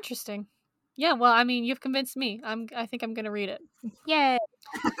 interesting. Yeah, well, I mean, you've convinced me. I think I'm gonna read it. Yay!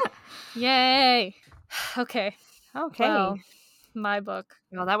 Yay! Okay. Well, my book.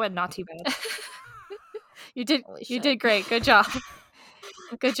 Well, that went not too bad. You did great. Good job.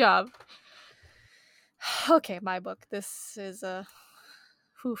 Good job. Okay, my book. This is okay.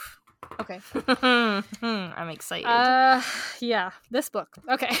 I'm excited. Yeah, this book.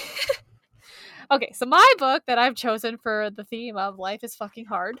 Okay. Okay, so my book that I've chosen for the theme of life is fucking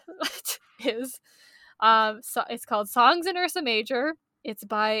hard is so it's called Songs in Ursa Major. It's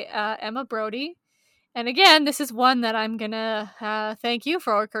by Emma Brodie. And again, this is one that I'm gonna thank you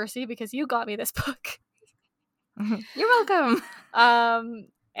for, Kirsty, because you got me this book. You're welcome.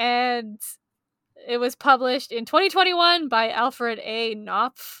 And it was published in 2021 by Alfred A.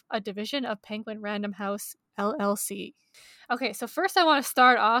 Knopf, a division of Penguin Random House LLC. Okay, so first I want to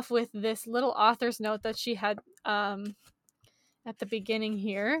start off with this little author's note that she had at the beginning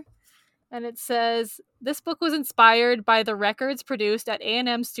here. And it says, this book was inspired by the records produced at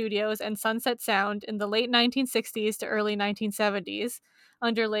A&M Studios and Sunset Sound in the late 1960s to early 1970s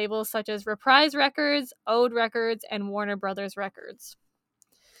under labels such as Reprise Records, Ode Records, and Warner Brothers Records.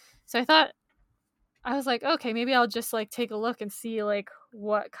 So I was like, okay, maybe I'll just like take a look and see like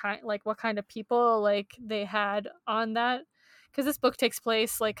what kind of people like they had on that, because this book takes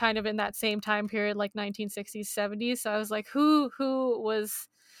place like kind of in that same time period, like 1960s 70s. So I was like, who was.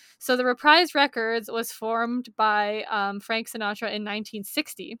 So the Reprise Records was formed by Frank Sinatra in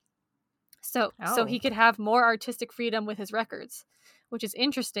 1960, so he could have more artistic freedom with his records, which is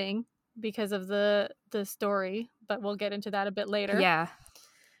interesting because of the story, but we'll get into that a bit later. Yeah.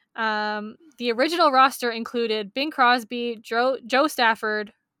 The original roster included Bing Crosby, Joe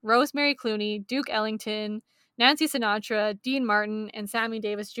Stafford, Rosemary Clooney, Duke Ellington, Nancy Sinatra, Dean Martin, and Sammy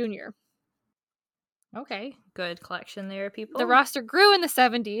Davis Jr. Okay, good collection there, people. The roster grew in the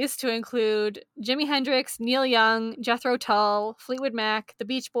 70s to include Jimi Hendrix, Neil Young, Jethro Tull, Fleetwood Mac, the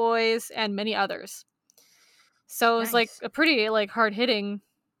Beach Boys, and many others. So it was like a pretty like hard-hitting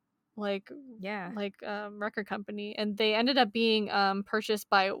record company, and they ended up being purchased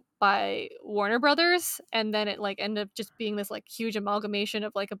by Warner Brothers, and then it like ended up just being this like huge amalgamation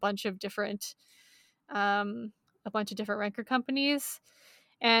of like a bunch of different record companies.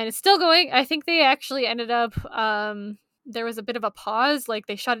 And it's still going. I think they actually ended up there was a bit of a pause, like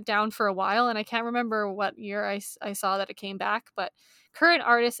they shut it down for a while, and I can't remember what year I saw that it came back, but current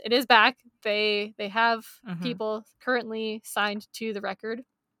artists, it is back. They have people currently signed to the record.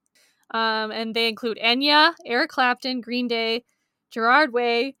 And they include Enya, Eric Clapton, Green Day, Gerard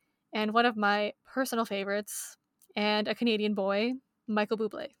Way, and one of my personal favorites, and a Canadian boy, Michael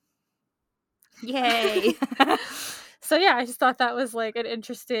Bublé. Yay! So yeah, I just thought that was like an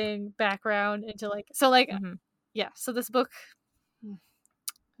interesting background into like, so like, yeah, so this book,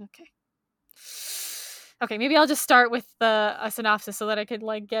 okay, maybe I'll just start with a synopsis so that I could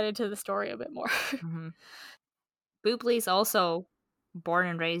like get into the story a bit more. Bublé's also born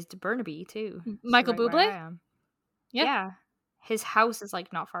and raised Burnaby too. Michael Bublé? Yeah. His house is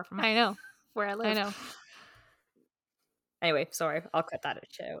like not far from I know where I live. I know. Anyway, sorry, I'll cut that out.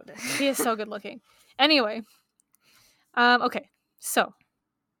 He is so good looking. Anyway, okay, so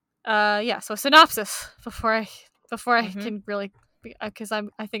so synopsis before I can really, because I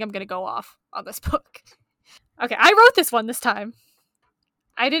think I'm gonna go off on this book. Okay, I wrote this one this time.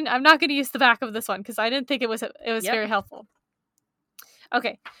 I'm not gonna use the back of this one because I didn't think it was very helpful.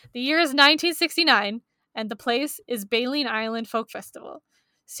 Okay, the year is 1969, and the place is Baleen Island Folk Festival.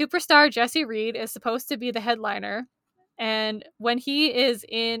 Superstar Jesse Reed is supposed to be the headliner, and when he is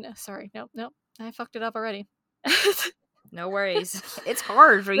in... Sorry, no, I fucked it up already. No worries. It's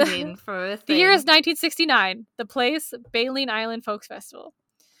hard reading for a thing. The year is 1969. The place, Baleen Island Folk Festival.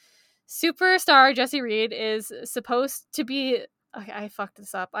 Superstar Jesse Reed is supposed to be... Okay, I fucked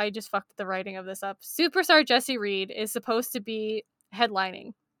this up. I just fucked the writing of this up. Superstar Jesse Reed is supposed to be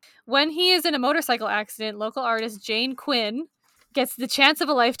headlining. When he is in a motorcycle accident, local artist Jane Quinn gets the chance of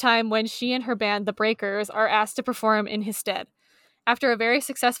a lifetime when she and her band, The Breakers, are asked to perform in his stead. After a very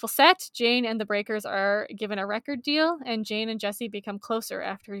successful set, Jane and The Breakers are given a record deal, and Jane and Jesse become closer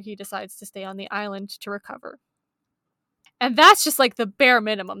after he decides to stay on the island to recover. And that's just like the bare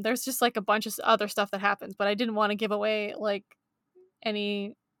minimum. There's just like a bunch of other stuff that happens, but I didn't want to give away like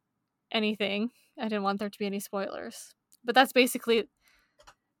anything. I didn't want there to be any spoilers. But that's basically...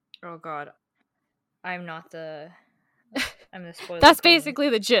 Oh god. I'm the spoiler. That's basically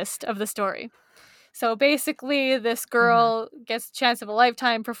the gist of the story. So basically this girl gets a chance of a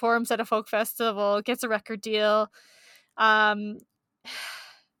lifetime, performs at a folk festival, gets a record deal,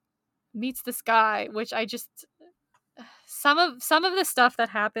 meets this guy, which I just... Some of the stuff that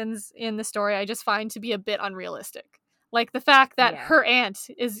happens in the story I just find to be a bit unrealistic. Like the fact that her aunt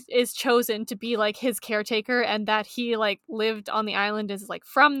is chosen to be like his caretaker, and that he like lived on the island is like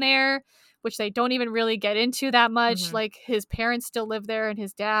from there, which they don't even really get into that much. Like his parents still live there, and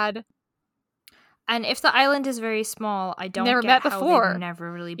his dad. And if the island is very small, I don't never get met how before. They've never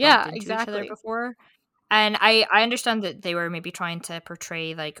really bumped into each other before. And I understand that they were maybe trying to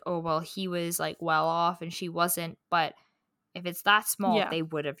portray like, oh well, he was like well off and she wasn't, but if it's that small, they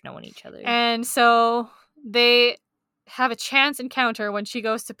would have known each other. And so they have a chance encounter when she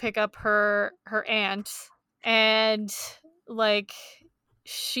goes to pick up her aunt, and like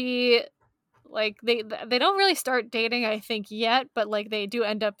she like they don't really start dating, I think, yet, but like they do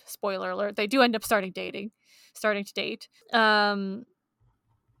end up, spoiler alert, they do end up starting to date.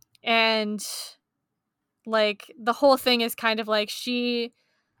 And like the whole thing is kind of like she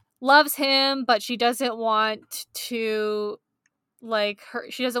loves him, but she doesn't want to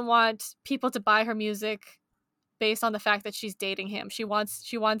she doesn't want people to buy her music based on the fact that she's dating him. She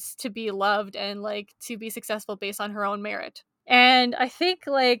wants to be loved and like to be successful based on her own merit. And I think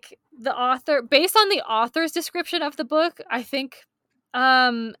like the author, based on the author's description of the book, I think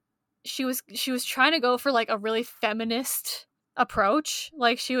she was trying to go for like a really feminist approach.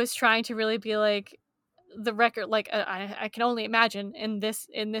 Like, she was trying to really be like the record, like I can only imagine in this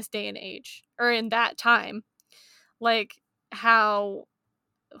day and age, or in that time, like how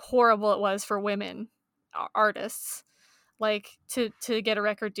horrible it was for women artists, like to get a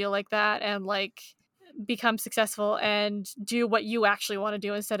record deal like that and like become successful and do what you actually want to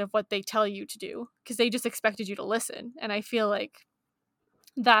do instead of what they tell you to do, because they just expected you to listen. And I feel like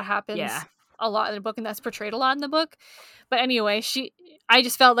that happens a lot in the book, and that's portrayed a lot in the book. But anyway, I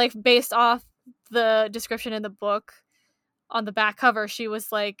just felt like, based off the description in the book on the back cover, she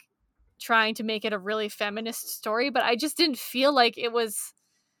was like trying to make it a really feminist story, but I just didn't feel like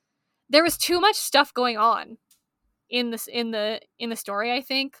there was too much stuff going on in the story, I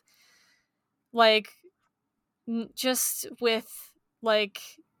think. Like, just with like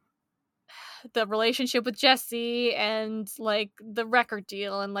the relationship with Jesse, and like the record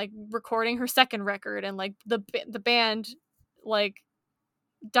deal, and like recording her second record, and like the band like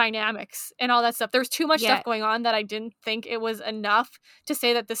dynamics and all that stuff. There's too much stuff going on that I didn't think it was enough to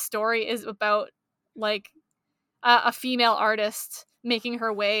say that this story is about like a female artist making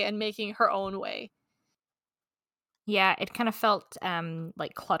her way and making her own way. Yeah, it kind of felt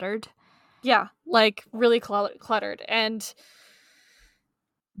like cluttered. Yeah, like really cluttered. And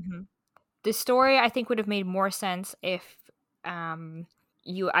the story, I think, would have made more sense if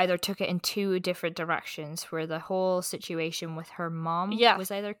you either took it in two different directions, where the whole situation with her mom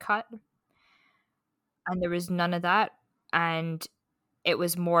was either cut and there was none of that, and it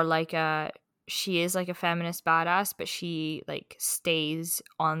was more like she is like a feminist badass, but she like stays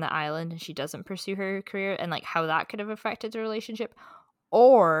on the island and she doesn't pursue her career, and like how that could have affected the relationship.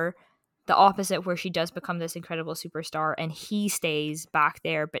 Or the opposite, where she does become this incredible superstar and he stays back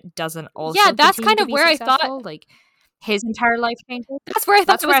there but doesn't also that's kind of where successful. I thought like his entire life changed. That's where I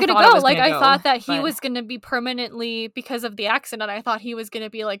thought it was going to go. Like, I thought that he was going to be permanently, because of the accident, I thought he was going to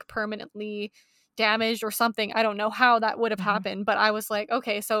be like permanently damaged or something. I don't know how that would have happened, but I was like,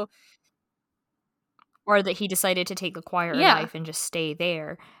 okay, so, or that he decided to take the quieter life and just stay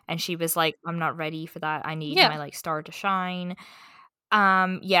there, and she was like, I'm not ready for that. I need my like star to shine.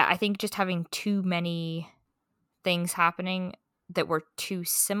 I think just having too many things happening that were too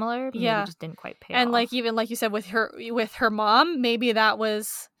similar, maybe just didn't quite pay off. And like, even like you said with her mom, maybe that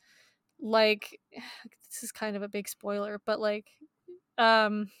was like, this is kind of a big spoiler, but like,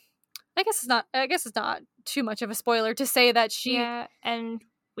 I guess it's not too much of a spoiler to say that she, and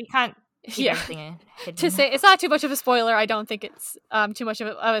we can't keep everything hidden. To say it's not too much of a spoiler, I don't think it's too much of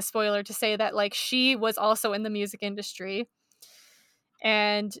a spoiler to say that like she was also in the music industry.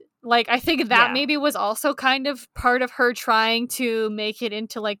 And like, I think that maybe was also kind of part of her trying to make it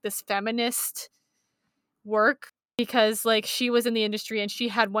into like this feminist work, because like she was in the industry and she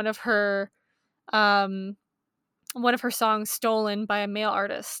had one of her songs stolen by a male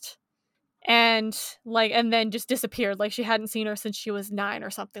artist, and like, and then just disappeared. Like, she hadn't seen her since she was 9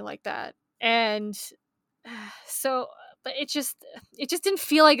 or something like that. And so, but it just didn't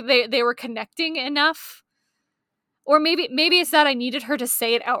feel like they were connecting enough. Or maybe it's that I needed her to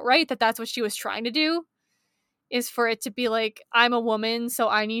say it outright, that that's what she was trying to do, is for it to be like, I'm a woman, so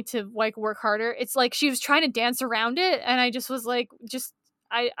I need to like work harder. It's like she was trying to dance around it, and I just was like,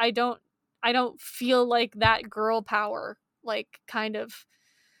 I don't feel like that girl power like kind of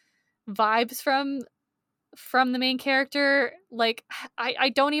vibes from the main character. Like, I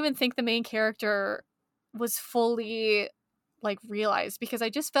don't even think the main character was fully like realized, because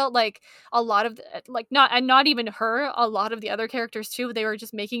I just felt like a lot of like, not even her, a lot of the other characters too, they were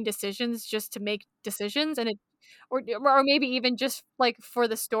just making decisions just to make decisions, and it or maybe even just like for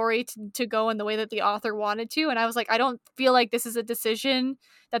the story to go in the way that the author wanted to. And I was like, I don't feel like this is a decision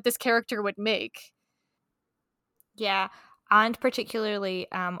that this character would make. Yeah, and particularly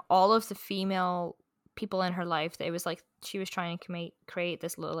all of the female people in her life, that it was like she was trying to create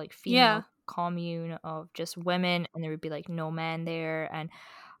this little like female commune of just women, and there would be like no men there. And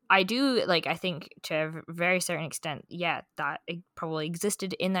I do like, I think to a very certain extent, that it probably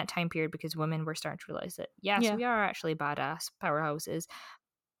existed in that time period, because women were starting to realize that we are actually badass powerhouses.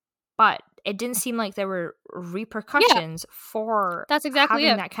 But it didn't seem like there were repercussions for that's exactly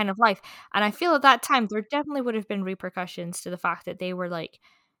having that kind of life. And I feel at that time there definitely would have been repercussions to the fact that they were like,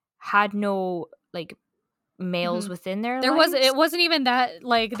 had no like males within their lives. It wasn't even that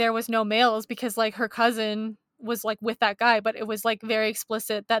like there was no males, because like her cousin was like with that guy, but it was like very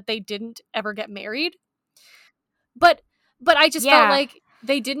explicit that they didn't ever get married. But I just felt like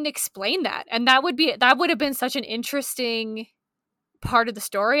they didn't explain that, and that would have been such an interesting part of the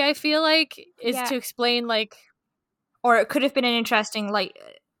story, I feel like, is to explain like, or it could have been an interesting like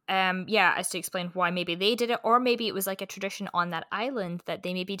as to explain why maybe they did it, or maybe it was like a tradition on that island that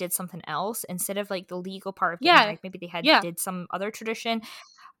they maybe did something else instead of like the legal part of getting married. Maybe they did some other tradition,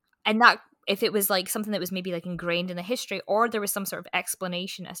 and that if it was like something that was maybe like ingrained in the history, or there was some sort of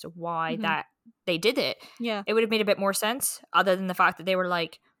explanation as to why that they did it, it would have made a bit more sense, other than the fact that they were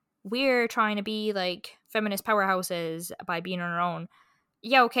like, we're trying to be like feminist powerhouses by being on our own.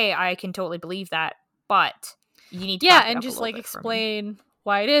 Yeah, okay, I can totally believe that, but you need to back it and up just a like bit explain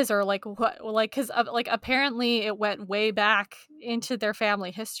why it is, or like what, like, because like apparently it went way back into their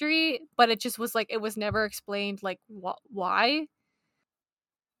family history, but it just was like it was never explained like why.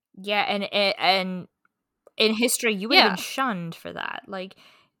 Yeah, and in history you would have been shunned for that. Like,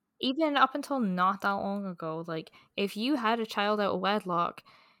 even up until not that long ago, like if you had a child out of wedlock,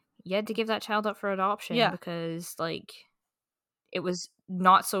 you had to give that child up for adoption because like it was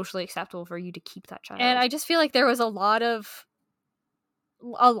not socially acceptable for you to keep that child. And I just feel like there was a lot of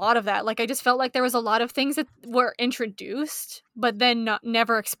that. Like I just felt like there was a lot of things that were introduced but then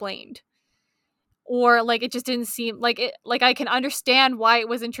never explained, or like it just didn't seem like it. Like I can understand why it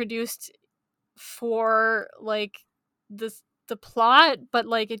was introduced for like the plot, but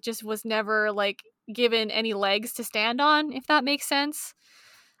like it just was never like given any legs to stand on, if that makes sense.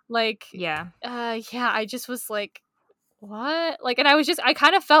 Like I just was like, what? Like, and I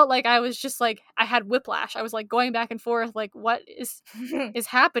kind of felt like I was just like, I had whiplash. I was like going back and forth, like, what is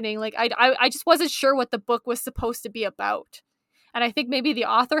happening? Like, I just wasn't sure what the book was supposed to be about. And I think maybe the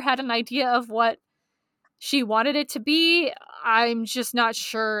author had an idea of what she wanted it to be. I'm just not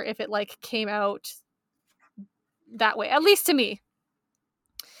sure if it like came out that way, at least to me.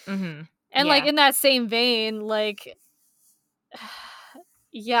 And like in that same vein, like,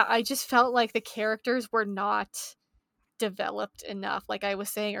 I just felt like the characters were not developed enough. Like I was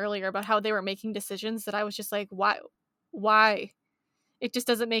saying earlier about how they were making decisions that I was just like, why? It just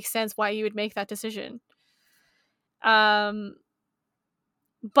doesn't make sense why you would make that decision. But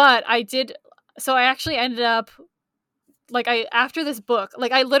I did, so I actually ended up like after this book,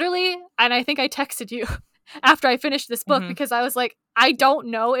 like I literally, and I think I texted you after I finished this book because I was like, I don't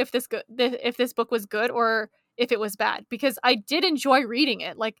know if this book was good or if it was bad, because I did enjoy reading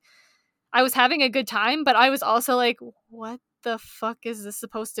it. Like I was having a good time, but I was also like, what the fuck is this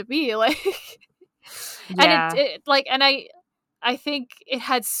supposed to be? Like, and it like, and I think it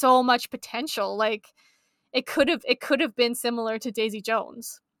had so much potential. Like it could have been similar to Daisy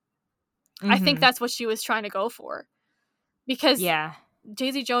Jones. I think that's what she was trying to go for, because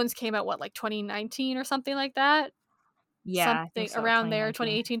Daisy Jones came out like 2019 or something like that. Something so, around there,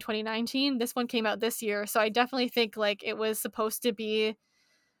 2018, 2019. This one came out this year, so I definitely think like it was supposed to be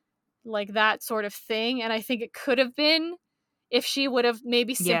like that sort of thing, and I think it could have been if she would have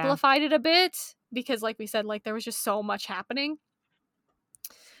maybe simplified it a bit, because like we said, like there was just so much happening.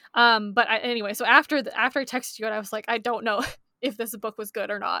 But anyway, so after I texted you and I was like, I don't know if this book was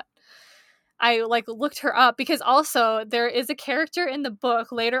good or not. I like looked her up, because also there is a character in the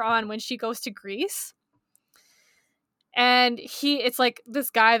book later on when she goes to Greece, and it's like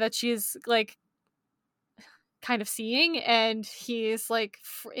this guy that she's like kind of seeing, and he's like,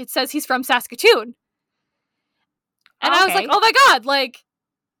 it says he's from Saskatoon, and I was like, oh my god, like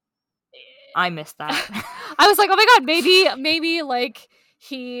I missed that. I was like, oh my god, maybe like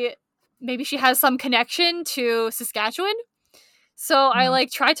maybe she has some connection to Saskatchewan. So I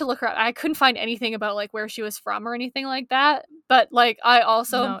like tried to look her up. I couldn't find anything about like where she was from or anything like that. But like I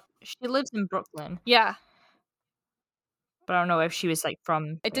also she lives in Brooklyn. Yeah. But I don't know if she was like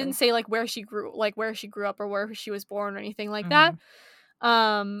from It didn't say like where she grew up or where she was born or anything like that.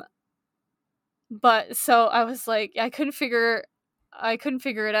 But so I was like, I couldn't figure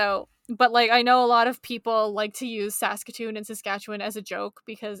it out. But like I know a lot of people like to use Saskatoon and Saskatchewan as a joke,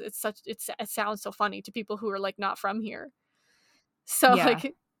 because it sounds so funny to people who are like not from here. So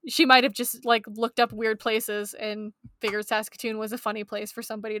like she might have just like looked up weird places and figured Saskatoon was a funny place for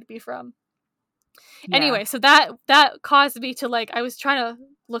somebody to be from. Anyway, so that caused me to like, I was trying to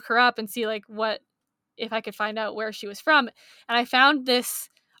look her up and see like what, if I could find out where she was from, and I found this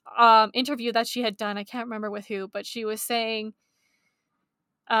interview that she had done. I can't remember with who, but she was saying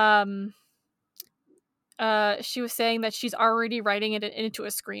that she's already writing it into a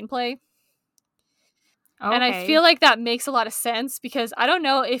screenplay. And I feel like that makes a lot of sense, because I don't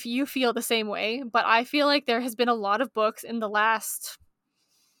know if you feel the same way, but I feel like there has been a lot of books in the last,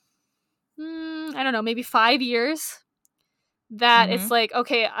 I don't know, maybe 5 years that it's like,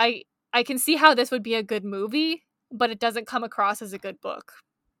 okay, I can see how this would be a good movie, but it doesn't come across as a good book.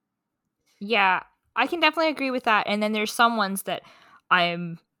 Yeah, I can definitely agree with that. And then there's some ones that I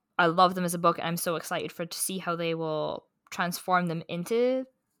love them as a book, and I'm so excited to see how they will transform them into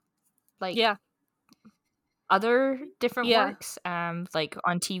like Yeah. other different Yeah. works, like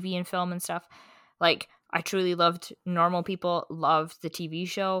on TV and film and stuff. Like, I truly loved Normal People, loved the TV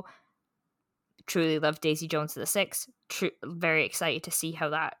show, truly loved Daisy Jones and the Six. Very excited to see how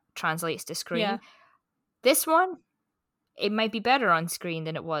that translates to screen. Yeah. This one, it might be better on screen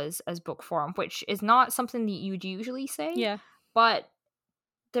than it was as book form, which is not something that you'd usually say. Yeah. But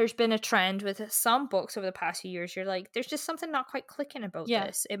there's been a trend with some books over the past few years. You're like, there's just something not quite clicking about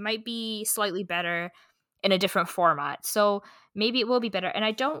this. It might be slightly better in a different format. So maybe it will be better. And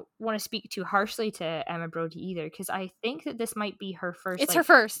I don't want to speak too harshly to Emma Brodie either, because I think that this might be her first. It's her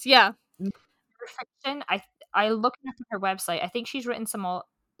first, yeah. Fiction. I looked at her website. I think she's written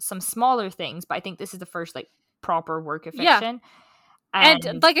some smaller things, but I think this is the first like proper work of fiction.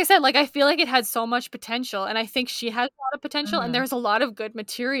 And like I said, like I feel like it had so much potential, and I think she has a lot of potential, and there's a lot of good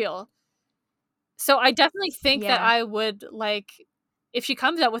material. So I definitely think that I would, like, if she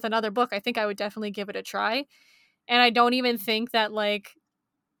comes out with another book, I think I would definitely give it a try. And I don't even think that I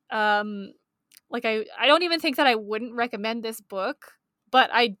don't even think that I wouldn't recommend this book, but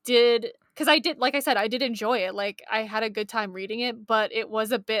I did, because I did, like I said, I did enjoy it. Like, I had a good time reading it, but it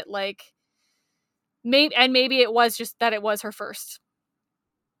was a bit like, maybe it was just that it was her first.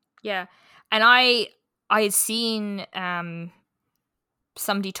 Yeah. And I had seen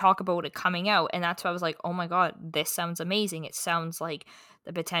somebody talk about it coming out, and that's why I was like, oh my god, this sounds amazing. It sounds like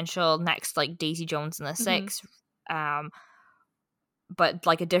the potential next like Daisy Jones and the Six, but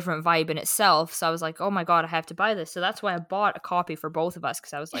like a different vibe in itself. So I was like, oh my god, I have to buy this. So that's why I bought a copy for both of us,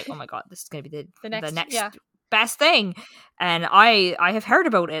 because I was like, oh my god, this is going to be the next best thing. And I have heard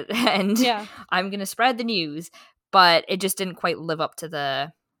about it, and I'm going to spread the news. But it just didn't quite live up to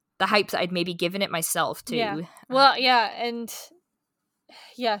the hype that I'd maybe given it myself too. Yeah. Well, yeah, and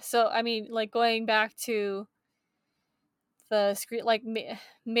yeah, so I mean, like, going back to the screen, like,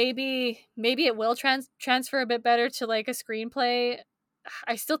 maybe it will transfer a bit better to like a screenplay.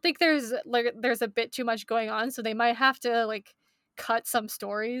 I still think there's a bit too much going on, so they might have to like cut some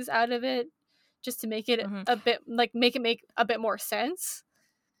stories out of it just to make it a bit like make a bit more sense.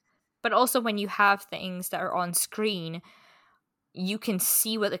 But also, when you have things that are on screen, you can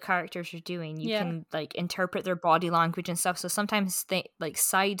see what the characters are doing. You can like interpret their body language and stuff. So sometimes like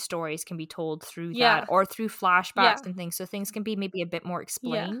side stories can be told through that, or through flashbacks and things. So things can be maybe a bit more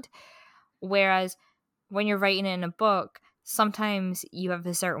explained. Whereas when you're writing in a book, sometimes you have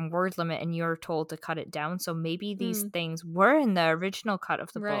a certain word limit and you're told to cut it down. So maybe these things were in the original cut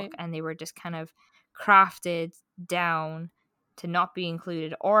of the book, and they were just kind of crafted down to not be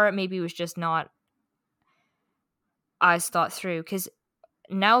included, or maybe it was just not as thought through. Because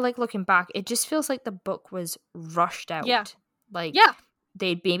now, like, looking back, it just feels like the book was rushed out. Like,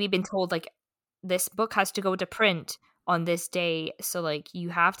 they'd maybe been told, like, this book has to go to print on this day, so like you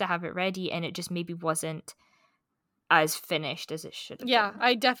have to have it ready, and it just maybe wasn't as finished as it should have been.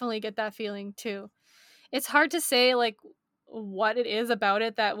 I definitely get that feeling too. It's hard to say like what it is about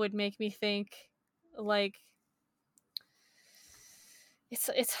it that would make me think like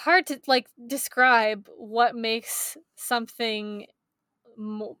it's hard to like describe what makes something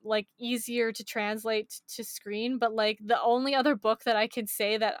like easier to translate to screen, but like the only other book that I can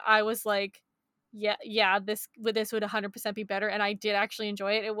say that I was like this would 100% be better, and I did actually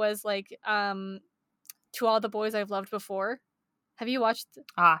enjoy it, was like To All the Boys I've Loved Before. Have you watched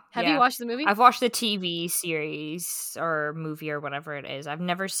you watched the movie? I've watched the TV series or movie or whatever it is. I've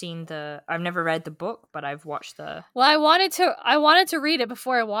never read the book, but I've watched the... Well, I wanted to read it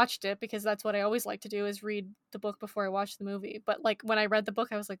before I watched it, because that's what I always like to do, is read the book before I watch the movie. But like when I read the book,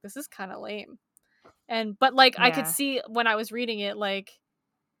 I was like, this is kind of lame. But like I could see when I was reading it, like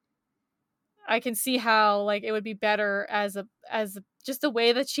I can see how like it would be better as just the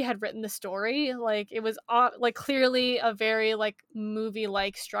way that she had written the story. Like it was like clearly a very like movie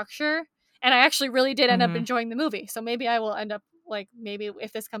like structure, and I actually really did end up enjoying the movie. So maybe I will end up like, maybe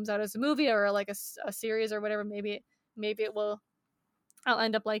if this comes out as a movie or like a series or whatever, maybe I'll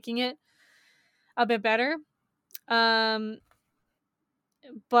end up liking it a bit better. But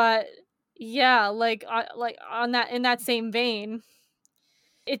yeah, like on that, in that same vein,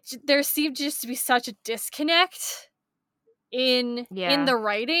 there seemed just to be such a disconnect in the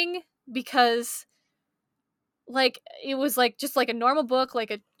writing, because like it was like just like a normal book,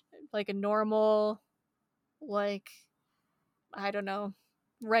 like a normal, like, I don't know,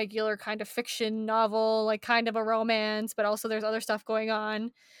 regular kind of fiction novel, like kind of a romance, but also there's other stuff going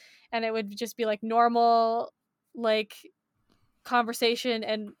on, and it would just be like normal like conversation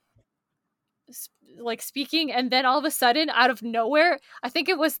and like speaking, and then all of a sudden, out of nowhere, I think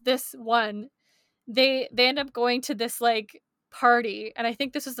it was this one, they end up going to this like party, and I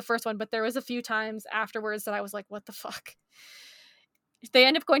think this was the first one, but there was a few times afterwards that I was like, what the fuck? They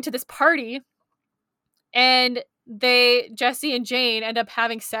end up going to this party, and Jesse and Jane end up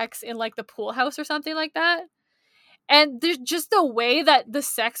having sex in like the pool house or something like that. And there's just the way that the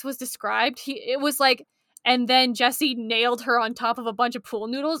sex was described, it was like, and then Jesse nailed her on top of a bunch of pool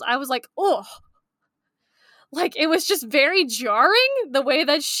noodles. I was like, oh, like it was just very jarring the way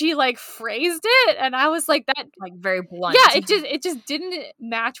that she like phrased it, and I was like, that like very blunt. Yeah, it just didn't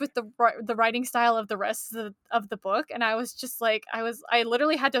match with the writing style of the rest of the book, and I was just like, I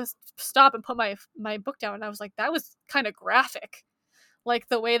literally had to stop and put my book down, and I was like, that was kind of graphic, like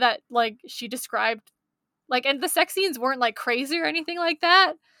the way that like she described, like, and the sex scenes weren't like crazy or anything like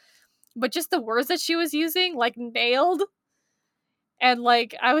that, but just the words that she was using, like nailed. And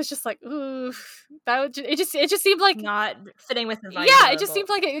like I was just like, ooh, it just seemed like not fitting with the vibe. Yeah, it just seemed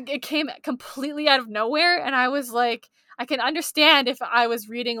like it came completely out of nowhere, and I was like, I can understand if I was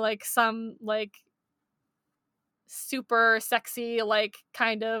reading like some like super sexy like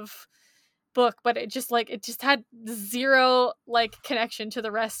kind of book, but it just had zero like connection to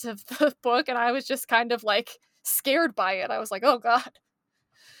the rest of the book, and I was just kind of like scared by it. I was like, oh god.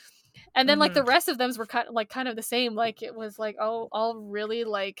 And then like the rest of them were kind of the same, like it was like all really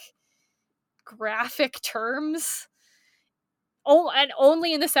like graphic terms, and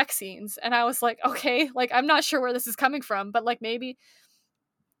only in the sex scenes, and I was like, okay, like I'm not sure where this is coming from, but like maybe.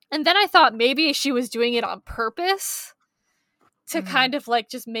 And then I thought maybe she was doing it on purpose to kind of like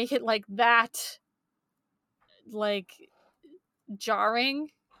just make it like that like jarring,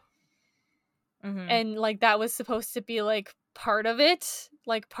 and like that was supposed to be like part of it,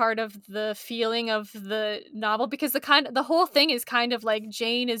 like part of the feeling of the novel, because the whole thing is kind of like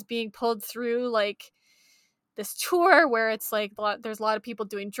Jane is being pulled through like this tour where it's like there's a lot of people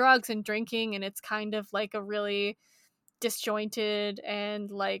doing drugs and drinking, and it's kind of like a really disjointed and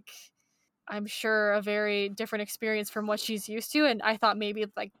like, I'm sure, a very different experience from what she's used to. And I thought maybe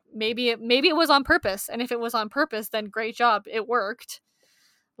it was on purpose, and if it was on purpose, then great job, it worked.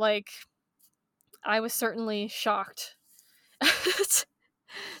 Like I was certainly shocked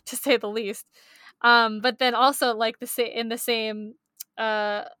to say the least. But then also like in the same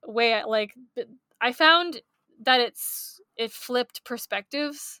way, like I found that it flipped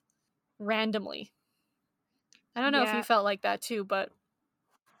perspectives randomly. I don't know if you felt like that too, but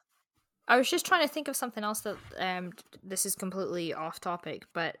I was just trying to think of something else that this is completely off topic,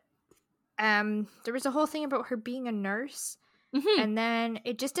 but there was a whole thing about her being a nurse, and then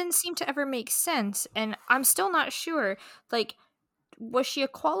it just didn't seem to ever make sense, and I'm still not sure, like, was she a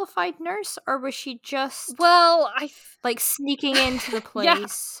qualified nurse, or was she just like sneaking into the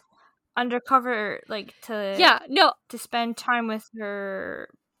place undercover, like to spend time with her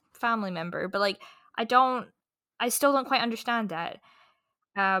family member? But like I still don't quite understand that.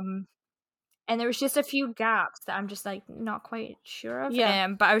 And there was just a few gaps that I'm just like not quite sure of.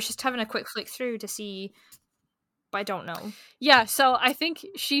 But I was just having a quick flick through to see, but I don't know. Yeah, so I think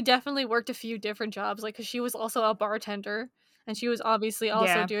she definitely worked a few different jobs, like, because she was also a bartender, and she was obviously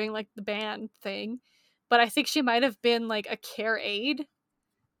also doing like the band thing. But I think she might have been like a care aide,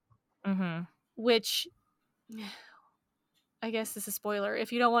 which I guess this is a spoiler.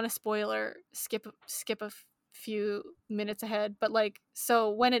 If you don't want a spoiler, skip a few minutes ahead. But like, so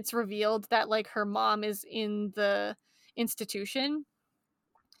when it's revealed that like her mom is in the institution,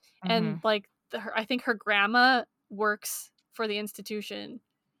 and like I think her grandma works for the institution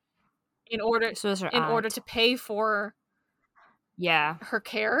in order to pay for her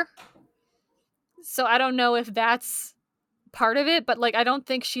care. So I don't know if that's part of it, but like I don't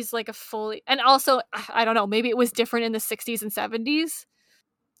think she's like a fully, and also I don't know, maybe it was different in the 60s and 70s,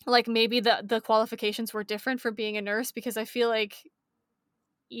 like maybe the qualifications were different for being a nurse, because I feel like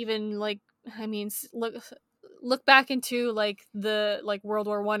even like, I mean, look back into like the like World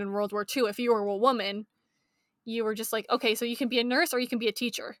War I and World War II, if you were a woman, you were just like, okay, so you can be a nurse or you can be a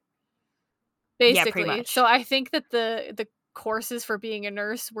teacher, basically. Yeah, pretty much. So I think that the courses for being a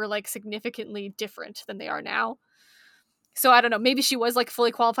nurse were like significantly different than they are now. So I don't know, maybe she was like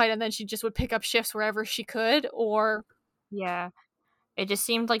fully qualified and then she just would pick up shifts wherever she could, or it just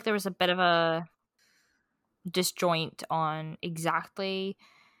seemed like there was a bit of a disjoint on exactly.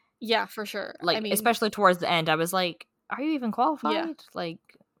 Yeah, for sure. Like, I mean, especially towards the end, I was like, are you even qualified? Like,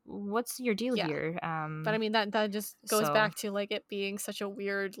 what's your deal here? But I mean, that just goes back to like it being such a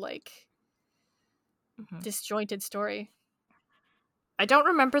weird, like disjointed story. I don't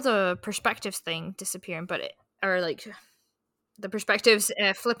remember the perspectives thing disappearing, but or like the perspectives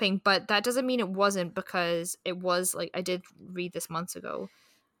flipping, but that doesn't mean it wasn't, because it was like, I did read this months ago.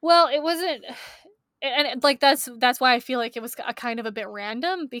 Well, it wasn't. and like that's why I feel like it was a kind of a bit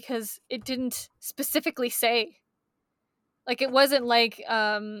random, because it didn't specifically say, like, it wasn't like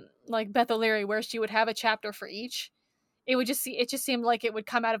Beth O'Leary where she would have a chapter for each. It just seemed like it would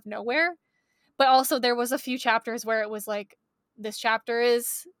come out of nowhere. But also there was a few chapters where it was like, this chapter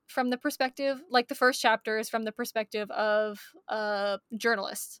is from the perspective, like the first chapter is from the perspective of a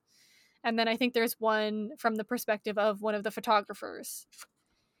journalist, and then I think there's one from the perspective of one of the photographers.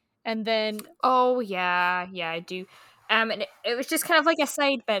 And then I do. And it was just kind of like a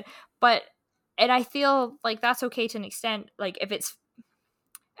side bit, and I feel like that's okay to an extent, like if it's,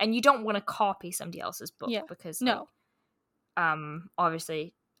 and you don't want to copy somebody else's book, because no,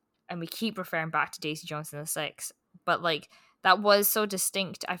 obviously, and we keep referring back to Daisy Jones and the Six, but like that was so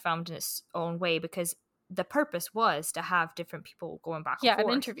distinct, I found, in its own way, because the purpose was to have different people going back and forth.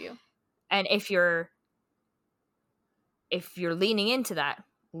 an interview. And if you're leaning into that,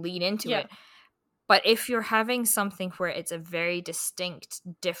 lean into it. But if you're having something where it's a very distinct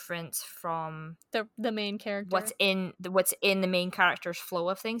difference from the main character, what's in the main character's flow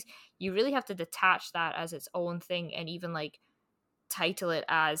of things, you really have to detach that as its own thing, and even like title it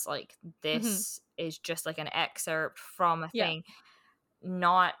as like, this is just like an excerpt from a thing,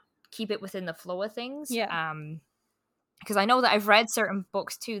 not keep it within the flow of things. Because I know that I've read certain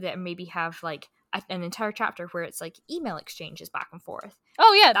books too that maybe have like an entire chapter where it's like email exchanges back and forth.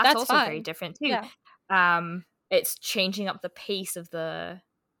 Oh yeah, that's also fine. Very different too. It's changing up the pace of the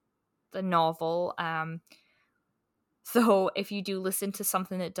novel. So if you do listen to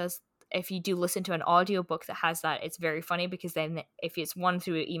something that does, if you do listen to an audiobook that has that, it's very funny, because then if it's one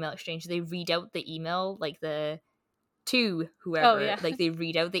through an email exchange, they read out the email, like to whoever, like they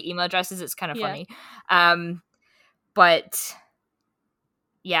read out the email addresses. It's kind of funny. But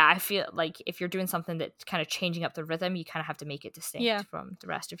yeah, I feel like if you're doing something that's kind of changing up the rhythm, you kind of have to make it distinct from the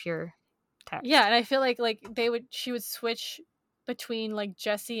rest of your text. Yeah, and I feel like she would switch between like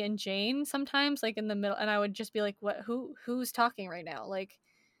Jesse and Jane sometimes, like in the middle, and I would just be like, what, who's talking right now? Like,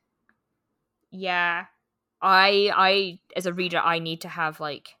 yeah, I as a reader, I need to have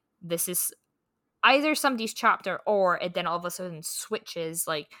like, this is either somebody's chapter, or it then all of a sudden switches.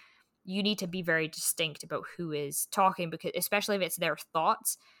 Like, you need to be very distinct about who is talking, because especially if it's their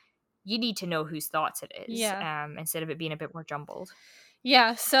thoughts, you need to know whose thoughts it is, instead of it being a bit more jumbled.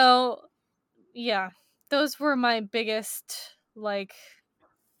 Yeah, so those were my biggest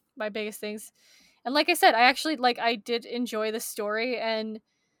things. And like I said, I actually, like, I did enjoy the story, and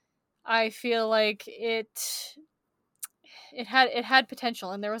I feel like it had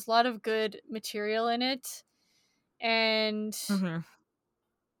potential, and there was a lot of good material in it, and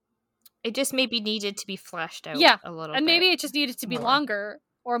it just maybe needed to be fleshed out a little bit. And maybe it just needed to be longer,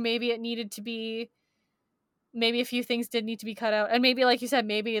 or maybe it needed to be, maybe a few things did need to be cut out, and maybe, like you said,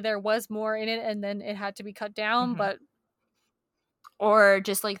 maybe there was more in it and then it had to be cut down, but or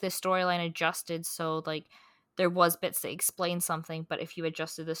just like the storyline adjusted, so like there was bits that explain something, but if you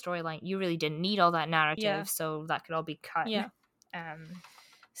adjusted the storyline, you really didn't need all that narrative, so that could all be cut.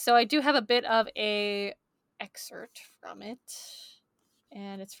 So I do have a bit of a excerpt from it,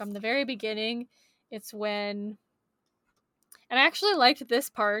 and it's from the very beginning. It's when, and I actually liked this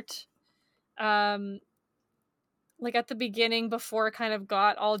part, like at the beginning before it kind of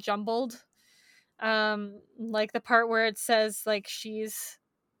got all jumbled, like the part where it says like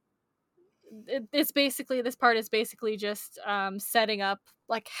it's basically, this part is basically just setting up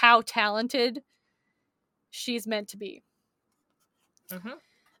like how talented she's meant to be.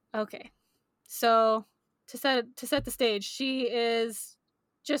 Okay, so to set the stage, she is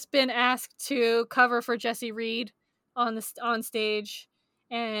just been asked to cover for Jesse Reed on stage,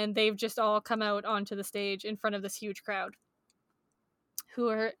 and they've just all come out onto the stage in front of this huge crowd who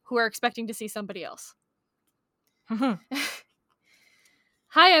are expecting to see somebody else. "Hi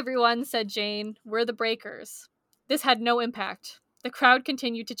everyone," said Jane. "We're the Breakers." This had no impact. The crowd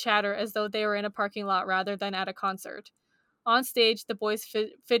continued to chatter as though they were in a parking lot rather than at a concert. On stage, the boys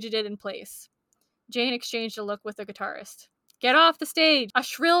fidgeted in place. Jane exchanged a look with the guitarist. "Get off the stage!" a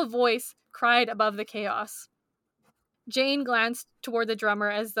shrill voice cried above the chaos. Jane glanced toward the drummer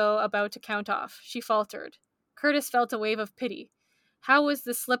as though about to count off. She faltered. Curtis felt a wave of pity. How was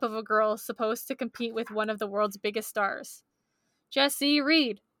this slip of a girl supposed to compete with one of the world's biggest stars? "Jesse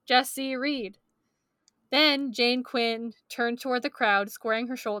Reed! Jesse Reed!" Then Jane Quinn turned toward the crowd, squaring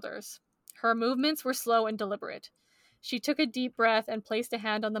her shoulders. Her movements were slow and deliberate. She took a deep breath and placed a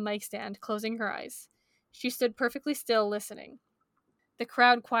hand on the mic stand, closing her eyes. She stood perfectly still, listening. The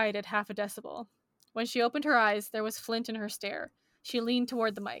crowd quieted half a decibel. When she opened her eyes, there was flint in her stare. She leaned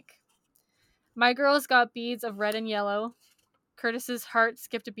toward the mic. "My girl's got beads of red and yellow." Curtis's heart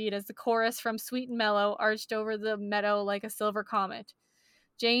skipped a beat as the chorus from Sweet and Mellow arched over the meadow like a silver comet.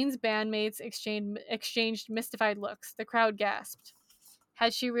 Jane's bandmates exchanged mystified looks. The crowd gasped.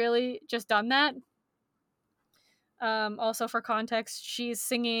 Had she really just done that? Also, for context, she's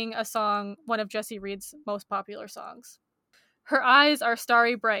singing a song, one of Jessie Reed's most popular songs. Her eyes are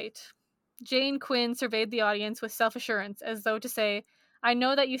starry bright. Jane Quinn surveyed the audience with self-assurance, as though to say, I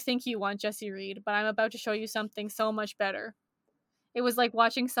know that you think you want Jessie Reed, but I'm about to show you something so much better. It was like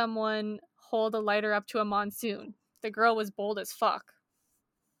watching someone hold a lighter up to a monsoon. The girl was bold as fuck.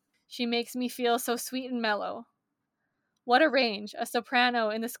 She makes me feel so sweet and mellow. What a range, a soprano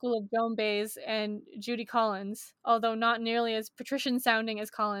in the school of Joan Baez and Judy Collins, although not nearly as patrician-sounding as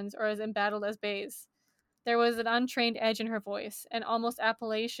Collins or as embattled as Baez. There was an untrained edge in her voice, an almost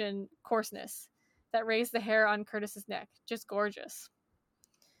Appalachian coarseness that raised the hair on Curtis's neck. Just gorgeous.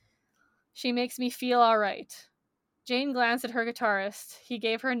 She makes me feel all right. Jane glanced at her guitarist. He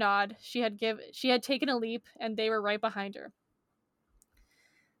gave her a nod. She had taken a leap, and they were right behind her.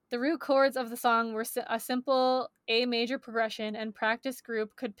 The root chords of the song were a simple A major progression, and any practice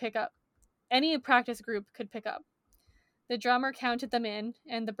group could pick up. The drummer counted them in,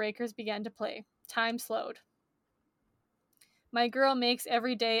 and the breakers began to play. Time slowed. My girl makes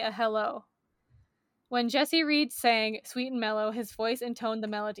every day a hello. When Jessie Reed sang Sweet and Mellow, his voice intoned the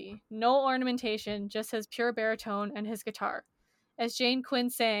melody. No ornamentation, just his pure baritone and his guitar. As Jane Quinn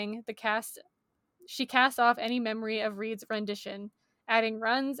sang, she cast off any memory of Reed's rendition, adding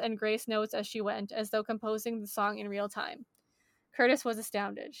runs and grace notes as she went, as though composing the song in real time. Curtis was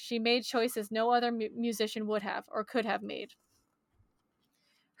astounded. She made choices no other musician would have or could have made.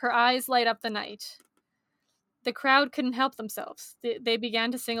 Her eyes light up the night. The crowd couldn't help themselves. They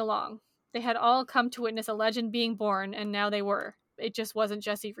began to sing along. They had all come to witness a legend being born, and now they were. It just wasn't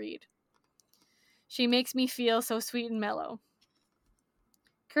Jessie Reed. She makes me feel so sweet and mellow.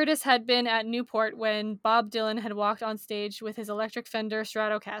 Curtis had been at Newport when Bob Dylan had walked on stage with his electric Fender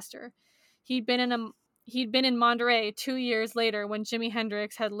Stratocaster. He'd been in Monterey 2 years later when Jimi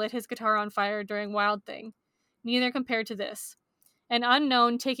Hendrix had lit his guitar on fire during Wild Thing. Neither compared to this. An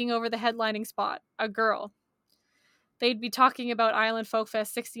unknown taking over the headlining spot. A girl. They'd be talking about Island Folk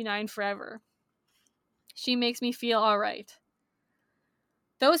Fest 69 forever. She makes me feel all right.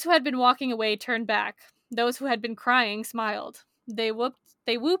 Those who had been walking away turned back. Those who had been crying smiled. They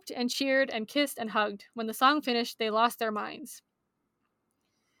whooped and cheered and kissed and hugged. When the song finished, they lost their minds.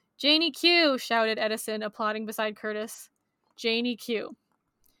 Janie Q, shouted Edison, applauding beside Curtis. Janie Q.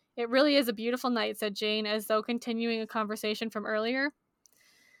 It really is a beautiful night, said Jane, as though continuing a conversation from earlier.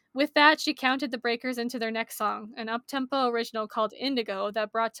 With that, she counted the breakers into their next song, an up-tempo original called Indigo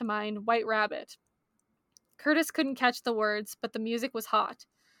that brought to mind White Rabbit. Curtis couldn't catch the words, but the music was hot.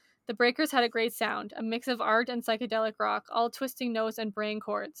 The breakers had a great sound, a mix of art and psychedelic rock, all twisting notes and braying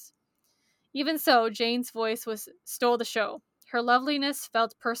chords. Even so, Jane's voice stole the show. Her loveliness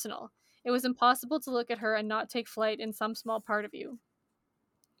felt personal. It was impossible to look at her and not take flight in some small part of you.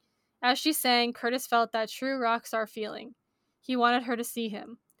 As she sang, Curtis felt that true rock star feeling. He wanted her to see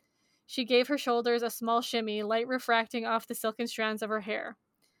him. She gave her shoulders a small shimmy, light refracting off the silken strands of her hair.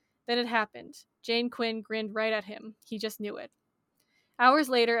 Then it happened. Jane Quinn grinned right at him. He just knew it. Hours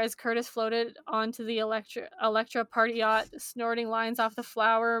later, as Curtis floated onto the Electra party yacht, snorting lines off the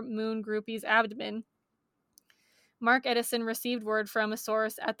flower moon groupie's abdomen, Mark Edison received word from a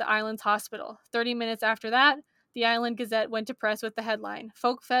source at the island's hospital. 30 minutes after that, the Island Gazette went to press with the headline,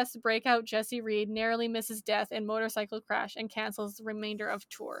 Folkfest breakout Jessie Reed narrowly misses death in motorcycle crash and cancels the remainder of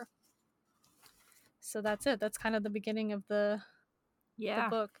tour. So that's it. That's kind of the beginning of the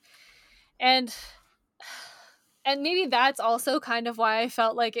book. And maybe that's also kind of why I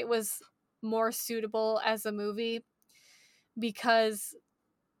felt like it was more suitable as a movie, because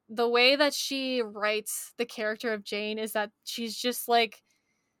the way that she writes the character of Jane is that she's just like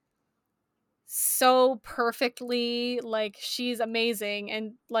so perfectly, like, she's amazing,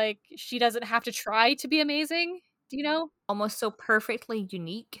 and like she doesn't have to try to be amazing, do you know? Almost so perfectly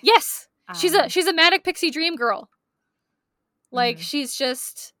unique. Yes. She's a manic pixie dream girl. Like, she's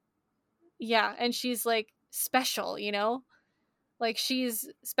just, yeah, and she's like special, you know? Like, she's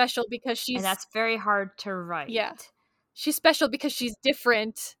special because she's... And that's very hard to write. Yeah. She's special because she's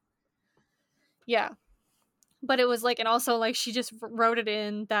different. Yeah. But it was like, and also like she just wrote it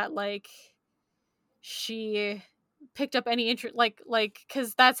in that like she picked up any interest, like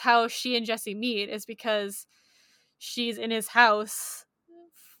because that's how she and Jesse meet, is because she's in his house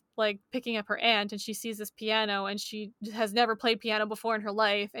like picking up her aunt, and she sees this piano, and she has never played piano before in her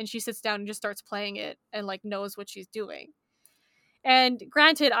life, and she sits down and just starts playing it and like knows what she's doing. And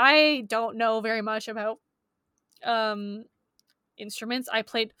granted, I don't know very much about instruments. I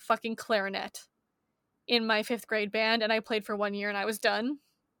played fucking clarinet in my 5th grade band, and I played for 1 year and I was done.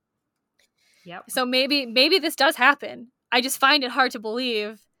 Yep. So maybe this does happen. I just find it hard to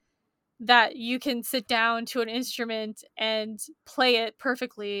believe that you can sit down to an instrument and play it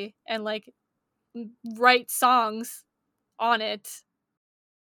perfectly and like write songs on it.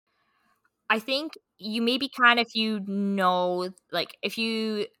 I think you maybe can if you know, like, if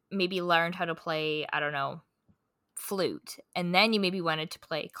you maybe learned how to play, I don't know, flute, and then you maybe wanted to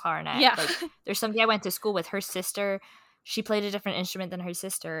play clarinet. Yeah. Like, there's somebody I went to school with, her sister, she played a different instrument than her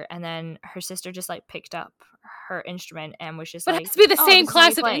sister, and then her sister just like picked up her instrument and was just but like, it has to be the oh, same this is how you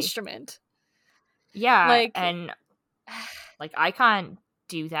class of play. instrument. Yeah, Like, and like I can't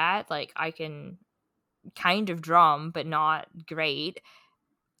do that. Like, I can kind of drum, but not great.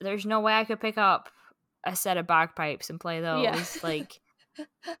 There's no way I could pick up a set of bagpipes and play those. yeah. Like,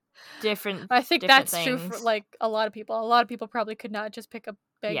 different. I think different that's true for things. like a lot of people. A lot of people probably could not just pick up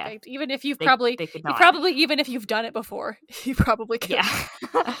Yeah, bagpipes, even if you've they could not. even if you've done it before, you probably could.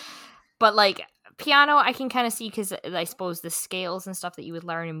 Yeah. But like piano, I can kind of see, because I suppose the scales and stuff that you would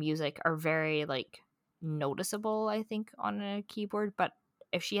learn in music are very like noticeable, I think, on a keyboard. But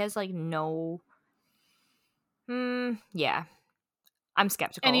if she has like no, yeah, I'm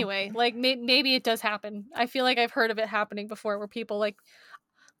skeptical. Anyway, like maybe it does happen. I feel like I've heard of it happening before, where people like,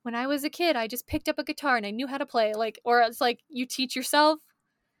 when I was a kid, I just picked up a guitar and I knew how to play. Like, or it's like you teach yourself,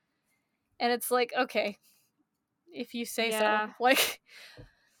 and it's like, okay, if you say so. Like,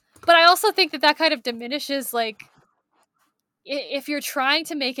 but I also think that kind of diminishes, like, if you're trying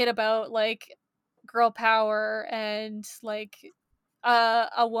to make it about like girl power and like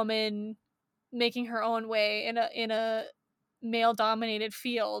a woman making her own way in a male dominated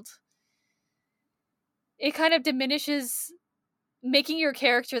field, it kind of diminishes, making your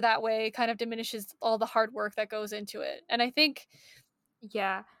character that way kind of diminishes all the hard work that goes into it. And I think,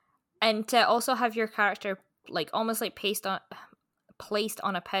 yeah, and to also have your character like almost like placed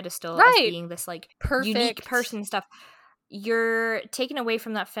on a pedestal, right, as being this like perfect unique person and stuff, you're taken away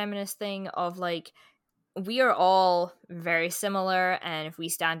from that feminist thing of like, we are all very similar, and if we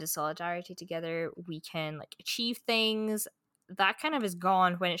stand in solidarity together, we can like achieve things. That kind of is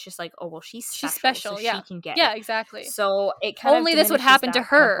gone when it's just like, oh well, she's special, so yeah, she can get yeah, it. exactly. So it kind only of this would happen to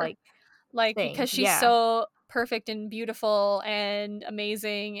her, kind of, like thing. because she's so perfect and beautiful and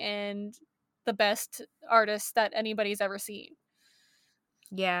amazing and the best artist that anybody's ever seen.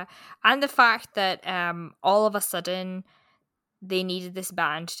 Yeah, and the fact that all of a sudden they needed this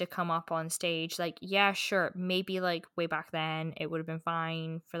band to come up on stage. Like, yeah, sure, maybe like way back then it would have been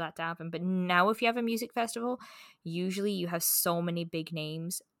fine for that to happen, but now if you have a music festival, usually you have so many big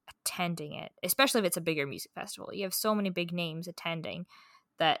names attending it, especially if it's a bigger music festival. You have so many big names attending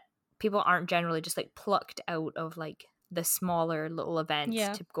that people aren't generally just like plucked out of like the smaller little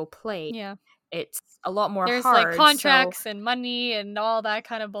events to go play. Yeah, it's a lot more there's hard, like contracts and money and all that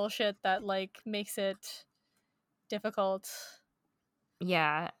kind of bullshit that like makes it difficult.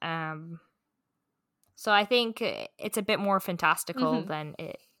 Yeah. So I think it's a bit more fantastical than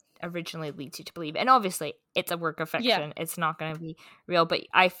it originally leads you to believe. And obviously, it's a work of fiction. It's not going to be real. But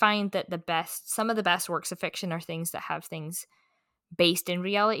I find that some of the best works of fiction are things that have things based in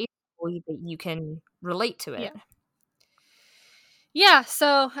reality, that you can relate to it. Yeah.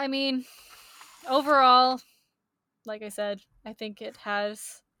 So, I mean, overall, like I said, I think it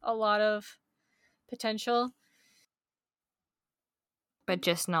has a lot of potential, but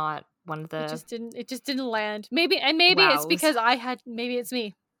just not one of the. It just didn't land. Maybe it's because maybe it's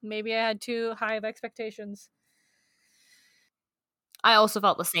me. Maybe I had too high of expectations. I also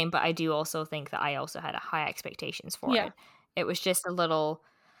felt the same, but I do also think that I also had high expectations for it. It was just a little.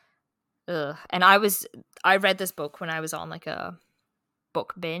 And I read this book when I was on like a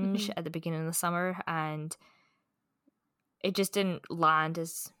book binge at the beginning of the summer, and it just didn't land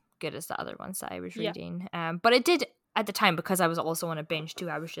as good as the other ones that I was reading. But it did at the time, because I was also on a binge too.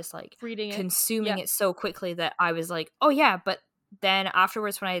 I was just like consuming it so quickly that I was like, oh yeah. But then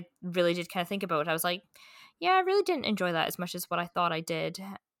afterwards, when I really did kind of think about it, I was like, yeah, I really didn't enjoy that as much as what I thought I did.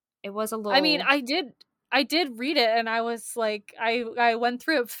 It was a little. I mean, I did read it, and I was like, I went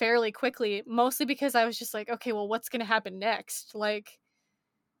through it fairly quickly, mostly because I was just like, okay, well, what's gonna happen next? Like,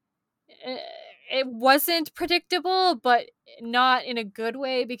 it wasn't predictable, but not in a good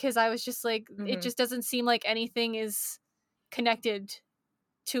way, because I was just like, it just doesn't seem like anything is connected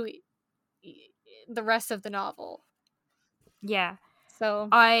to the rest of the novel. Yeah. So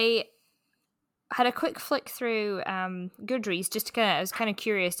I had a quick flick through Goodreads just to I was kind of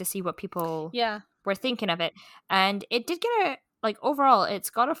curious to see what people were thinking of it, and it did get overall it's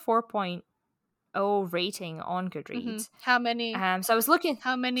got a 4.5 rating on Goodreads. How many? So I was looking.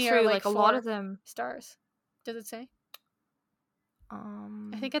 How many through, are like a lot of them stars? Does it say?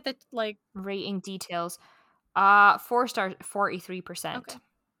 I think at at the rating details, 4 stars, 43%. Okay.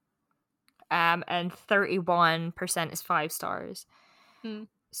 And 31% is 5 stars.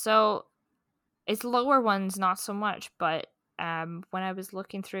 So it's lower ones, not so much. But when I was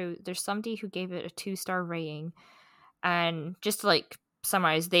looking through, there's somebody who gave it a 2-star rating, and just to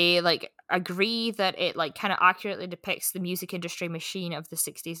summarize, they agree that it kind of accurately depicts the music industry machine of the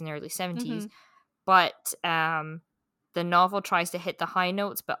 60s and early 70s, but the novel tries to hit the high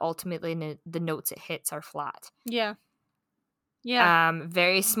notes, but ultimately the notes it hits are flat. Yeah.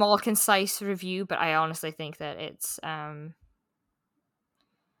 Very small, concise review, but I honestly think that it's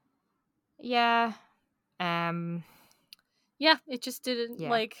it just didn't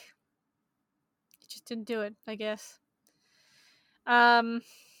it just didn't do it, I guess.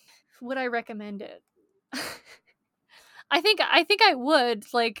 Would I recommend it? I think I would.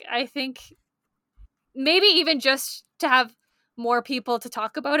 I think maybe even just to have more people to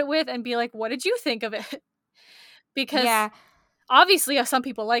talk about it with and be like, what did you think of it? Because obviously some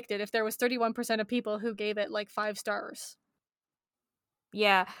people liked it. If there was 31% of people who gave it 5 stars.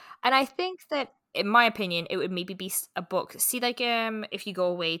 Yeah. And I think that, in my opinion, it would maybe be a book. See, if you go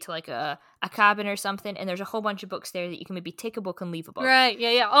away to a cabin or something, and there's a whole bunch of books there that you can maybe take a book and leave a book. Right,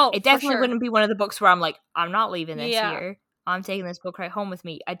 yeah. Oh, it definitely wouldn't be one of the books where I'm like, I'm not leaving this here. I'm taking this book right home with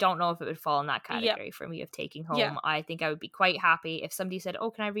me. I don't know if it would fall in that category for me of taking home. Yeah. I think I would be quite happy if somebody said,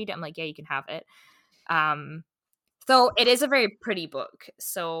 oh, can I read it? I'm like, yeah, you can have it. So it is a very pretty book.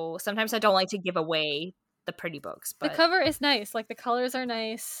 So sometimes I don't like to give away the pretty books. But the cover is nice. The colors are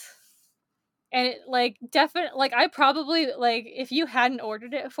nice. And it, definitely, I probably, if you hadn't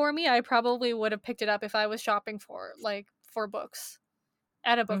ordered it for me, I probably would have picked it up if I was shopping for books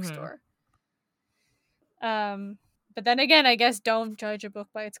at a bookstore. But then again, I guess don't judge a book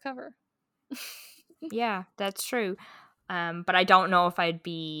by its cover. Yeah, that's true. But I don't know if I'd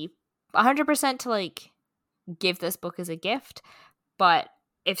be 100% to give this book as a gift. But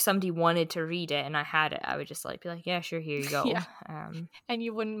if somebody wanted to read it and I had it, I would just be like, yeah, sure, here you go. Yeah. And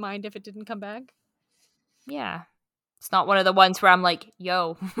you wouldn't mind if it didn't come back? Yeah. It's not one of the ones where I'm like,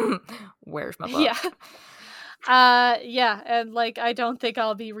 yo, where's my book? Yeah. Yeah, and I don't think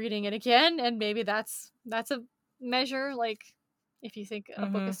I'll be reading it again, and maybe that's a measure, if you think a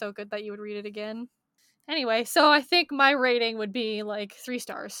book is so good that you would read it again. Anyway, so I think my rating would be 3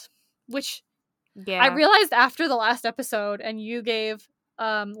 stars, which I realized after the last episode, and you gave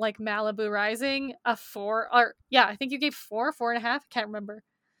Malibu Rising a 4, or I think you gave 4.5, I can't remember.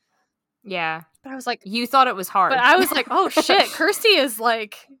 Yeah. But I was like, you thought it was hard. But I was like, oh shit, Kirsty is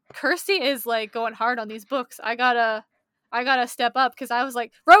going hard on these books. I gotta step up, because I was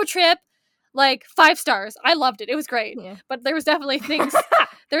like, Road Trip, 5 stars. I loved it. It was great. Yeah. But there was definitely things that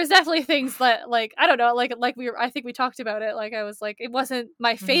I don't know, I think we talked about it. I was like, it wasn't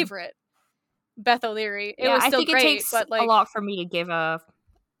my favorite Beth O'Leary. It was still great. I think it takes a lot for me to give a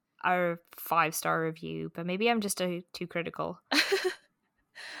 5-star review, but maybe I'm just too critical.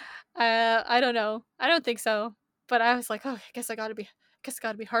 I don't know. I don't think so. But I was like, oh, I guess I gotta be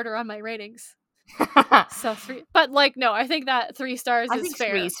harder on my ratings. So 3, but no, I think that 3 stars is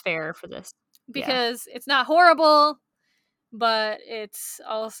fair. 3 is fair for this, because it's not horrible, but it's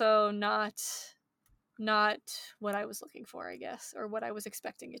also not what I was looking for, I guess, or what I was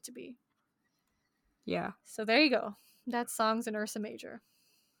expecting it to be. Yeah. So there you go. That's Songs in Ursa Major.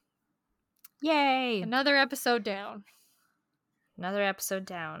 Yay! Another episode down.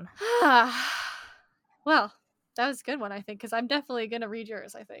 Well, that was a good one, I think, because I'm definitely gonna read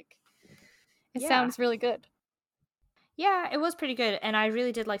yours. I think it sounds really good. Yeah, it was pretty good, and I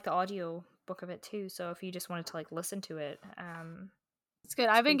really did like the audio book of it too. So if you just wanted to listen to it, it's good.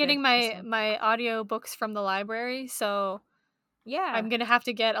 I've been getting my audio books from the library, so I'm gonna have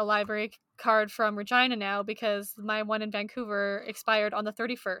to get a library card from Regina now, because my one in Vancouver expired on the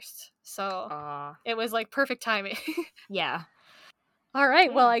 31st. So it was perfect timing. Yeah. All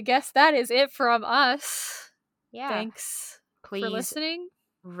right. Well, I guess that is it from us. Yeah. Thanks for listening.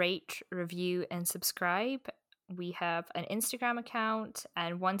 Rate, review, and subscribe. We have an Instagram account,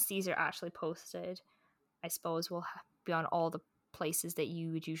 and once these are actually posted, I suppose we'll be on all the places that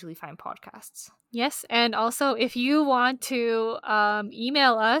you would usually find podcasts. Yes, and also if you want to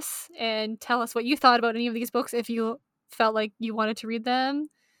email us and tell us what you thought about any of these books, if you felt like you wanted to read them,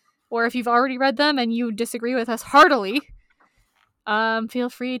 or if you've already read them and you disagree with us heartily, feel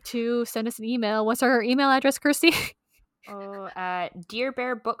free to send us an email. What's our email address, Kirsty?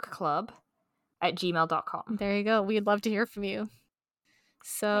 dearbearbookclub@gmail.com. There you go. We'd love to hear from you.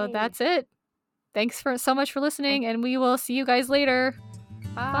 So that's it. thanks so much for listening, and we will see you guys later.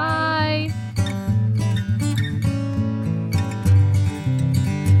 Bye. Bye.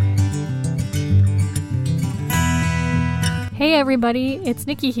 Hey everybody, it's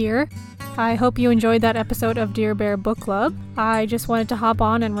Nikki here. I hope you enjoyed that episode of Dear Bear Book Club. I just wanted to hop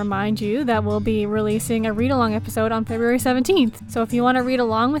on and remind you that we'll be releasing a read-along episode on February 17th. So if you want to read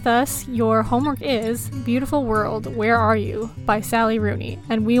along with us, your homework is Beautiful World, Where Are You? By Sally Rooney,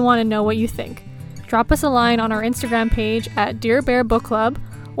 and we want to know what you think. Drop us a line on our Instagram page at Dear Bear Book Club,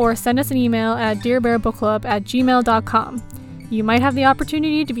 or send us an email at dearbearbookclub@gmail.com. You might have the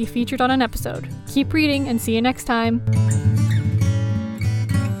opportunity to be featured on an episode. Keep reading and see you next time.